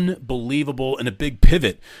 Absolutely unbelievable. And a big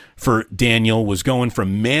pivot for Daniel was going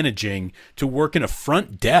from managing to working a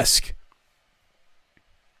front desk.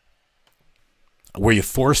 Were you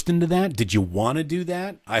forced into that? Did you want to do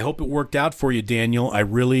that? I hope it worked out for you, Daniel. I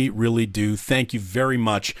really, really do. Thank you very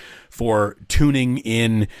much for tuning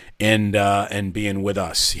in and being with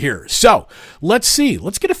us here. So let's see.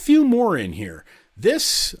 Let's get a few more in here.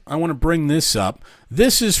 This, I want to bring this up.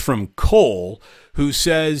 This is from Cole, who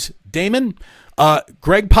says, Damon,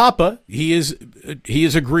 Greg Papa, he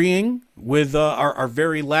is agreeing with our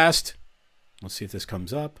very last. Let's see if this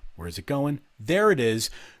comes up. Where is it going? There it is.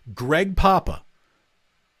 Greg Papa.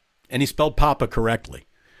 And he spelled Papa correctly.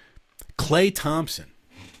 Klay Thompson.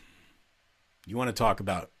 You want to talk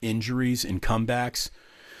about injuries and comebacks?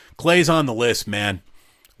 Klay's on the list, man.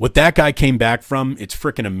 What that guy came back from, it's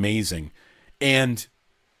freaking amazing. And,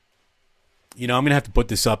 I'm going to have to put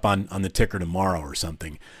this up on the ticker tomorrow or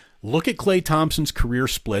something. Look at Klay Thompson's career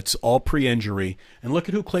splits, all pre-injury, and look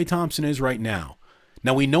at who Klay Thompson is right now.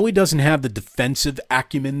 Now, we know he doesn't have the defensive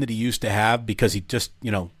acumen that he used to have because he just,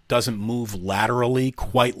 doesn't move laterally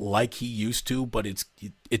quite like he used to, but he's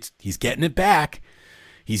getting it back.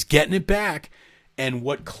 He's getting it back. And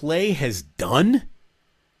what Klay has done,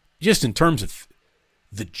 just in terms of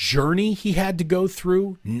the journey he had to go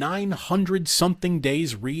through, 900-something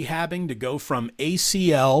days rehabbing to go from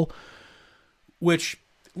ACL, which,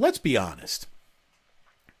 let's be honest,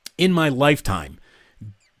 in my lifetime,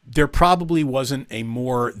 there probably wasn't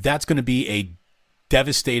that's going to be a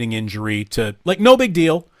devastating injury to, no big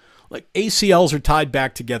deal. Like ACLs are tied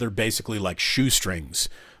back together basically like shoestrings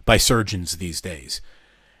by surgeons these days.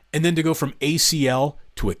 And then to go from ACL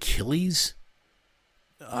to Achilles,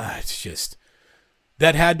 it's just,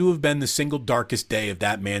 that had to have been the single darkest day of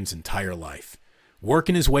that man's entire life.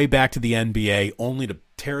 Working his way back to the NBA only to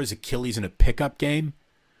tear his Achilles in a pickup game.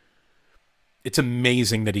 It's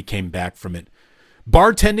amazing that he came back from it.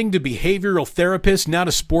 Bartending to behavioral therapist, now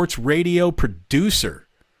to sports radio producer.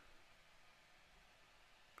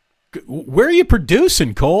 Where are you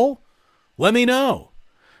producing, Cole? Let me know.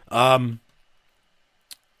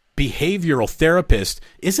 Behavioral therapist.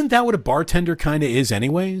 Isn't that what a bartender kind of is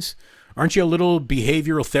anyways? Aren't you a little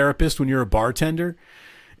behavioral therapist when you're a bartender?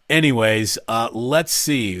 Anyways, let's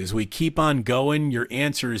see. As we keep on going, your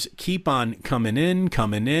answers keep on coming in,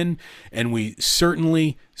 and we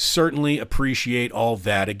certainly appreciate all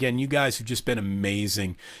that. Again, you guys have just been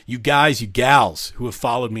amazing. You guys, you gals who have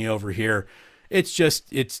followed me over here,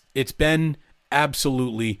 it's been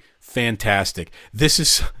absolutely fantastic.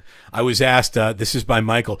 I was asked, this is by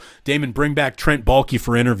Michael, Damon, bring back Trent Baalke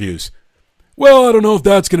for interviews. Well, I don't know if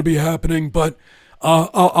that's going to be happening, but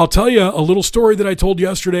I'll tell you a little story that I told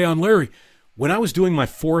yesterday on Larry. When I was doing my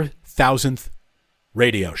 4,000th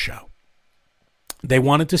radio show, they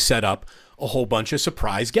wanted to set up a whole bunch of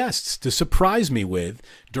surprise guests to surprise me with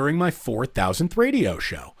during my 4,000th radio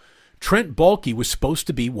show. Trent Baalke was supposed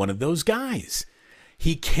to be one of those guys.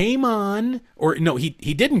 He came on, or no, he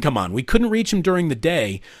didn't come on. We couldn't reach him during the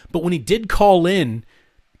day, but when he did call in,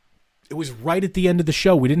 it was right at the end of the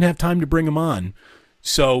show. We didn't have time to bring him on.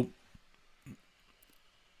 So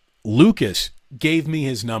Lucas gave me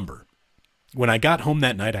his number. When I got home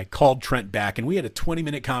that night, I called Trent back, and we had a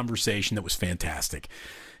 20-minute conversation that was fantastic.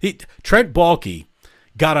 Trent Baalke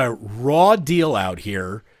got a raw deal out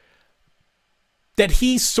here that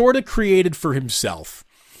he sort of created for himself.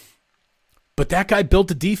 But that guy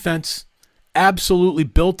built a defense, absolutely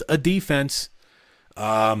built a defense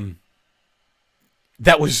that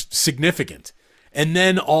was significant. And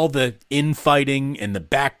then all the infighting and the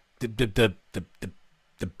back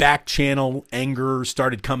channel anger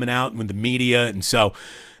started coming out with the media. And so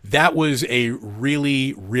that was a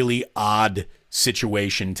really, really odd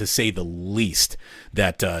situation, to say the least,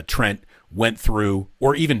 that Trent went through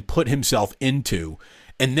or even put himself into.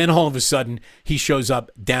 And then all of a sudden he shows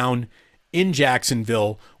up down in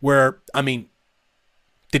Jacksonville where, I mean,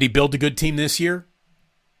 did he build a good team this year?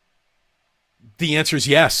 The answer is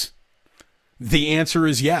yes. The answer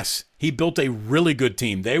is yes. He built a really good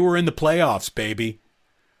team. They were in the playoffs, baby.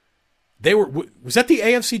 Was that the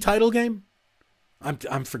AFC title game?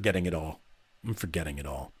 I'm forgetting it all.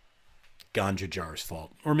 Ganja Jar's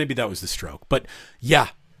fault. Or maybe that was the stroke. But yeah,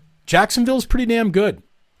 Jacksonville's pretty damn good.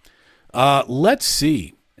 Let's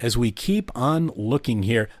see. As we keep on looking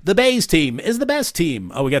here, the Bays team is the best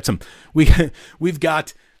team. Oh, we've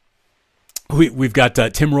got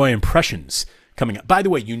Tim Roy impressions coming up. By the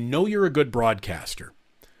way, you know you're a good broadcaster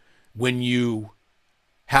when you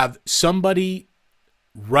have somebody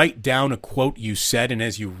write down a quote you said, and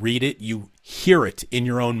as you read it, you hear it in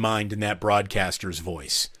your own mind in that broadcaster's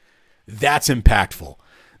voice. That's impactful.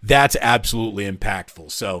 That's absolutely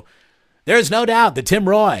impactful. So there's no doubt that Tim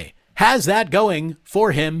Roy has that going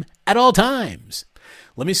for him at all times.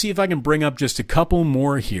 Let me see if I can bring up just a couple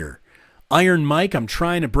more here. Iron Mike, I'm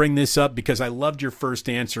trying to bring this up because I loved your first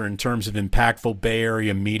answer in terms of impactful Bay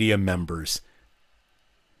Area media members.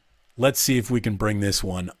 Let's see if we can bring this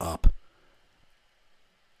one up.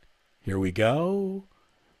 Here we go.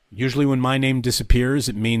 Usually when my name disappears,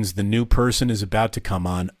 it means the new person is about to come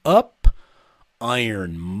on up.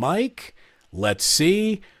 Iron Mike. Let's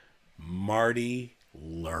see. Marty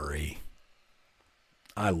Lurie.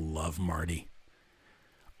 I love Marty.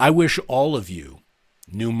 I wish all of you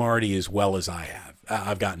knew Marty as well as I have.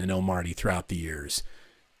 I've gotten to know Marty throughout the years.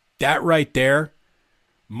 That right there,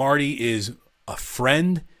 Marty is a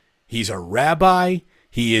friend. He's a rabbi.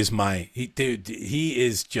 He has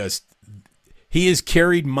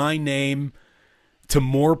carried my name to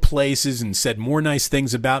more places and said more nice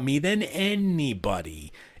things about me than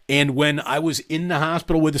anybody. And when I was in the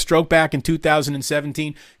hospital with a stroke back in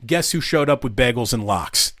 2017, guess who showed up with bagels and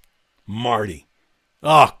lox? Marty.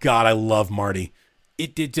 Oh, God, I love Marty.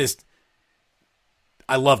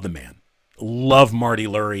 I love the man. Love Marty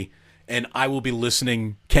Lurie. And I will be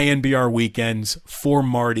listening KNBR weekends for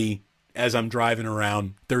Marty as I'm driving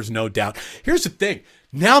around. There's no doubt. Here's the thing.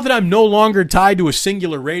 Now that I'm no longer tied to a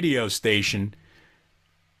singular radio station,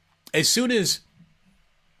 as soon as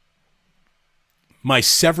my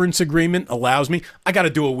severance agreement allows me, I got to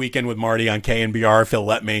do a weekend with Marty on KNBR if they'll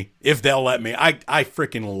let me. I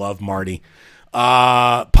freaking love Marty.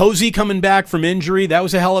 Posey coming back from injury. That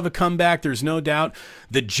was a hell of a comeback. There's no doubt.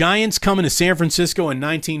 The Giants coming to San Francisco in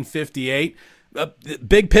 1958.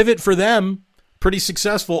 Big pivot for them. Pretty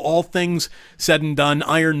successful, all things said and done.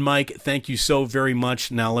 Iron Mike, thank you so very much.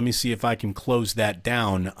 Now let me see if I can close that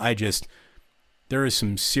down. There is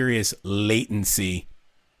some serious latency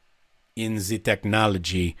in the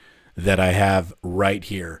technology that I have right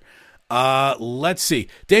here. Let's see.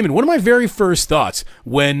 Damon, one of my very first thoughts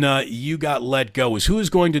when you got let go was who is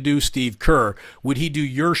going to do Steve Kerr? Would he do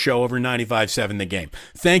your show over 95.7 The Game?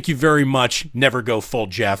 Thank you very much. Never go full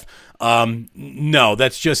Jeff. No,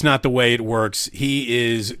 that's just not the way it works.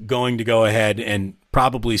 He is going to go ahead and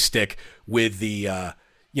probably stick with the,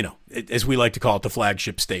 as we like to call it, the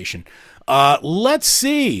flagship station. Let's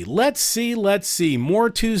see. More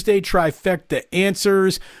Tuesday Trifecta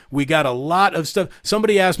answers. We got a lot of stuff.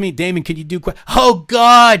 Somebody asked me, Damon, can you do oh,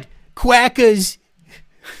 God, quackers.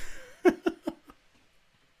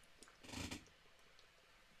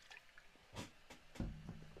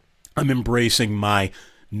 I'm embracing my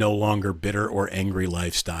no longer bitter or angry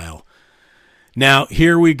lifestyle. Now,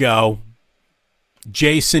 here we go.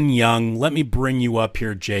 Jason Young, let me bring you up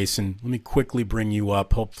here, Jason. Let me quickly bring you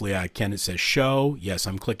up. Hopefully I can. It says show. Yes,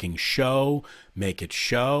 I'm clicking show. Make it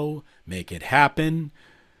show. Make it happen.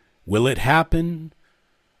 Will it happen?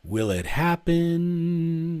 Will it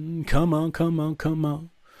happen? Come on.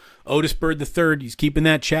 Otis Bird III, he's keeping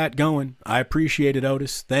that chat going. I appreciate it,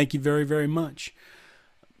 Otis. Thank you very, very much.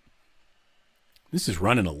 This is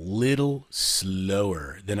running a little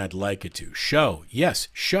slower than I'd like it to. Show. Yes,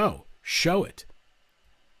 show. Show it.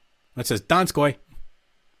 That says Donskoy.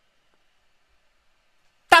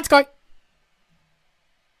 Donskoy.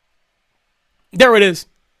 There it is.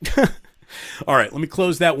 All right, let me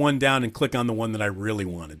close that one down and click on the one that I really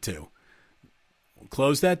wanted to.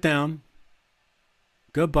 Close that down.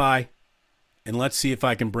 Goodbye. And let's see if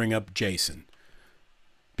I can bring up Jason.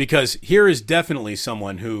 Because here is definitely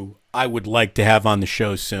someone who I would like to have on the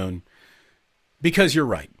show soon. Because you're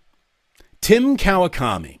right. Tim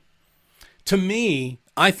Kawakami, to me,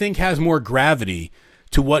 I think has more gravity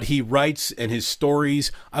to what he writes and his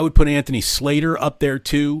stories. I would put Anthony Slater up there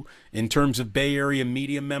too in terms of Bay Area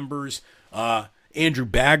media members. Andrew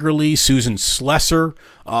Baggerly, Susan Slesser,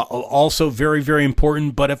 also very, very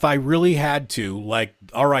important. But if I really had to, like,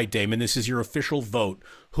 all right, Damon, this is your official vote.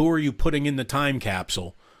 Who are you putting in the time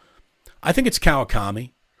capsule? I think it's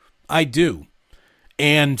Kawakami. I do.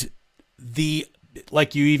 And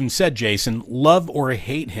like you even said, Jason, love or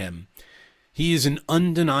hate him, he is an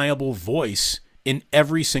undeniable voice in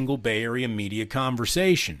every single Bay Area media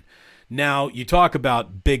conversation. Now, you talk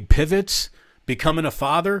about big pivots, becoming a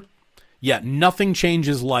father. Yeah, nothing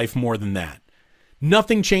changes life more than that.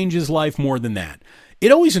 Nothing changes life more than that.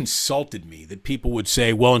 It always insulted me that people would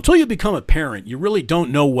say, well, until you become a parent, you really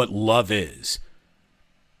don't know what love is.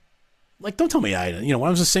 Like, don't tell me when I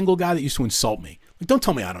was a single guy that used to insult me, like, don't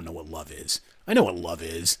tell me I don't know what love is. I know what love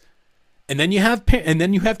is. And then you have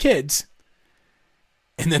kids.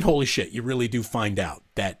 And then, holy shit, you really do find out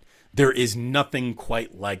that there is nothing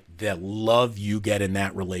quite like the love you get in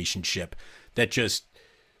that relationship that just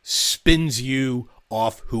spins you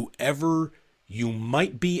off whoever you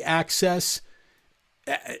might be axis,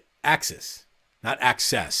 not access.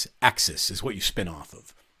 Axis is what you spin off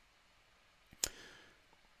of.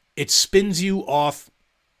 It spins you off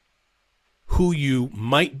who you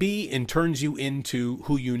might be and turns you into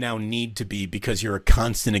who you now need to be because you're a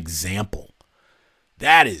constant example.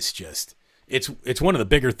 That is just, it's one of the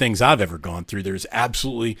bigger things I've ever gone through. There's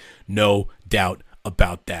absolutely no doubt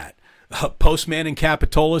about that. Postman in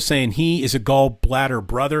Capitola saying he is a gallbladder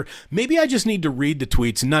brother. Maybe I just need to read the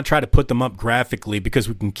tweets and not try to put them up graphically because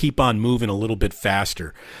we can keep on moving a little bit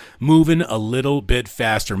faster. Michael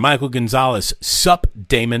Gonzalez, sup,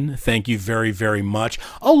 Damon. Thank you very, very much.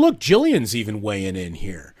 Oh, look, Jillian's even weighing in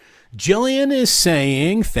here. Jillian is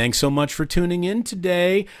saying, thanks so much for tuning in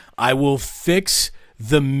today. I will fix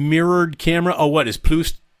the mirrored camera. Oh, what is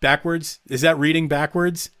Plus backwards? Is that reading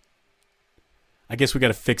backwards? I guess we got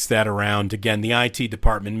to fix that around. Again, the IT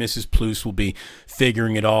department, Mrs. Plus, will be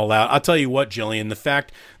figuring it all out. I'll tell you what, Jillian, the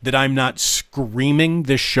fact that I'm not screaming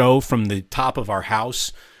this show from the top of our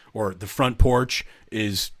house or the front porch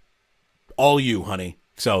is all you, honey.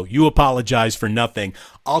 So you apologize for nothing.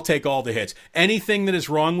 I'll take all the hits. Anything that is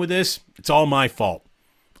wrong with this, it's all my fault.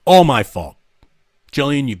 All my fault.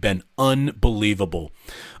 Jillian, you've been unbelievable.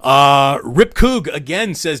 Rip Coog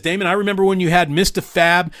again says, Damon, I remember when you had Mr.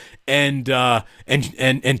 Fab and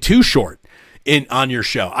Too Short on your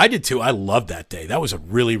show. I did too. I loved that day. That was a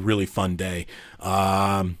really, really fun day.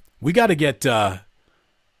 We got to get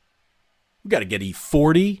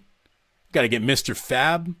E40. Got to get Mr.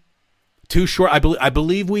 Fab. Too Short. I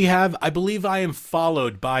believe I am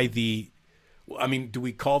followed by do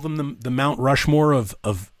we call them the Mount Rushmore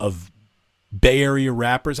of Bay Area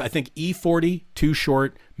rappers? I think E40, Too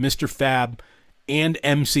Short, Mr. Fab, and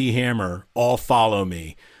MC Hammer all follow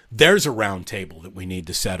me. There's a round table that we need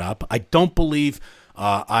to set up. I don't believe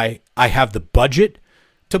I have the budget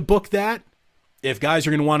to book that if guys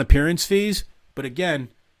are going to want appearance fees. But again,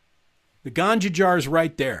 the ganja jar is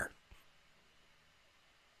right there.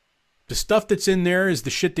 The stuff that's in there is the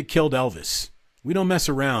shit that killed Elvis. We don't mess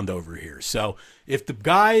around over here. So if the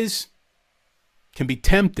guys can be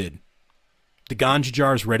tempted, the ganja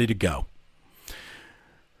jar is ready to go.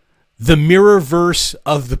 The mirrorverse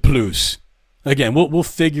of the Plus. Again, we'll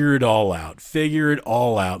figure it all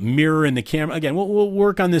out. Mirror in the camera. Again, we'll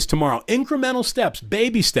work on this tomorrow. Incremental steps,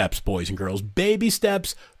 baby steps, boys and girls. Baby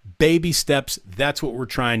steps. That's what we're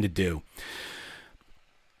trying to do.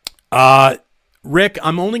 Rick,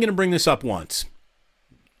 I'm only going to bring this up once.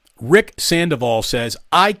 Rick Sandoval says,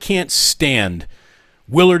 I can't stand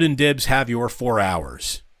Willard and Dibbs have your 4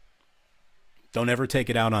 hours. Don't ever take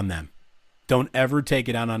it out on them. Don't ever take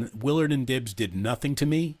it out on Willard and Dibbs did nothing to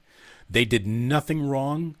me. They did nothing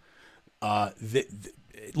wrong.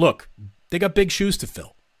 Look, they got big shoes to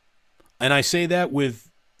fill. And I say that with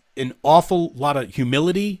an awful lot of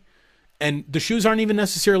humility. And the shoes aren't even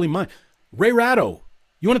necessarily mine. Ray Ratto,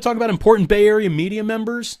 you want to talk about important Bay Area media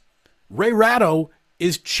members? Ray Ratto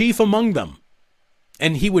is chief among them.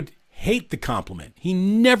 And he would hate the compliment. He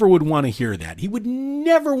never would want to hear that. He would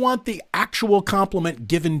never want the actual compliment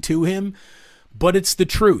given to him, but it's the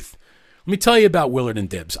truth. Let me tell you about Willard and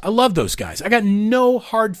Dibbs. I love those guys. I got no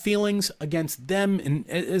hard feelings against them. And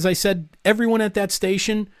as I said, everyone at that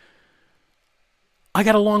station, I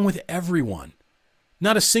got along with everyone.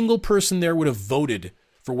 Not a single person there would have voted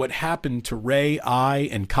for what happened to Ray,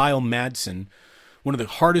 and Kyle Madsen, one of the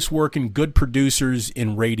hardest working good producers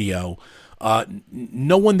in radio.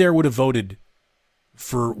 No one there would have voted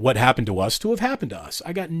for what happened to us to have happened to us.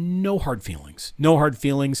 I got no hard feelings. No hard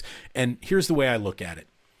feelings. And here's the way I look at it.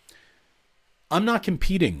 I'm not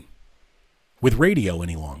competing with radio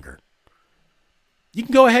any longer. You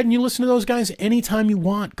can go ahead and you listen to those guys anytime you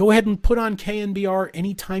want. Go ahead and put on KNBR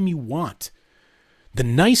anytime you want. The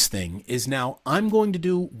nice thing is now I'm going to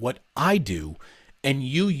do what I do, and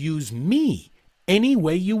you use me any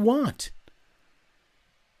way you want.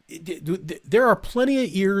 There are plenty of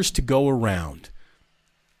ears to go around.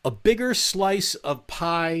 A bigger slice of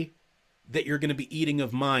pie that you're going to be eating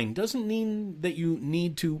of mine doesn't mean that you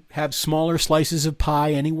need to have smaller slices of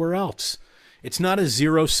pie anywhere else. It's not a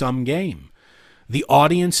zero-sum game. The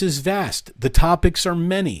audience is vast. The topics are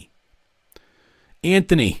many.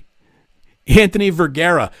 Anthony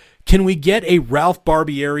Vergara, can we get a Ralph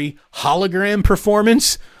Barbieri hologram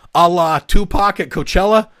performance a la Tupac at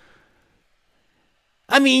Coachella?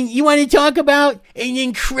 I mean, you want to talk about an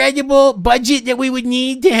incredible budget that we would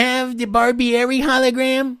need to have the Barbieri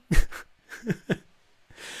hologram?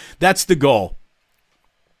 That's the goal.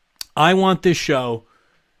 I want this show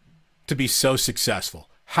to be so successful.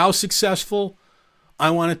 How successful? I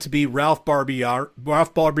want it to be Ralph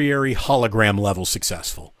Barbieri hologram level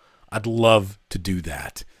successful. I'd love to do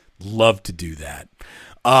that. Love to do that.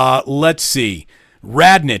 Let's see.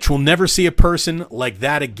 Radnich will never see a person like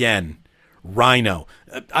that again. Rhino.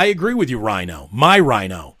 I agree with you, Rhino. My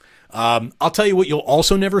Rhino. I'll tell you what you'll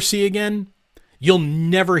also never see again. You'll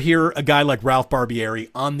never hear a guy like Ralph Barbieri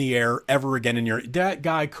on the air ever again in your... That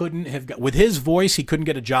guy couldn't have... With his voice, he couldn't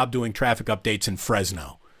get a job doing traffic updates in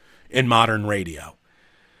Fresno in modern radio.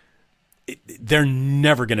 They're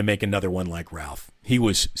never going to make another one like Ralph. He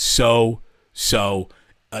was so...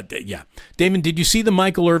 yeah. Damon, did you see the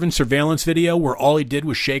Michael Irvin surveillance video where all he did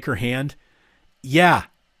was shake her hand? Yeah.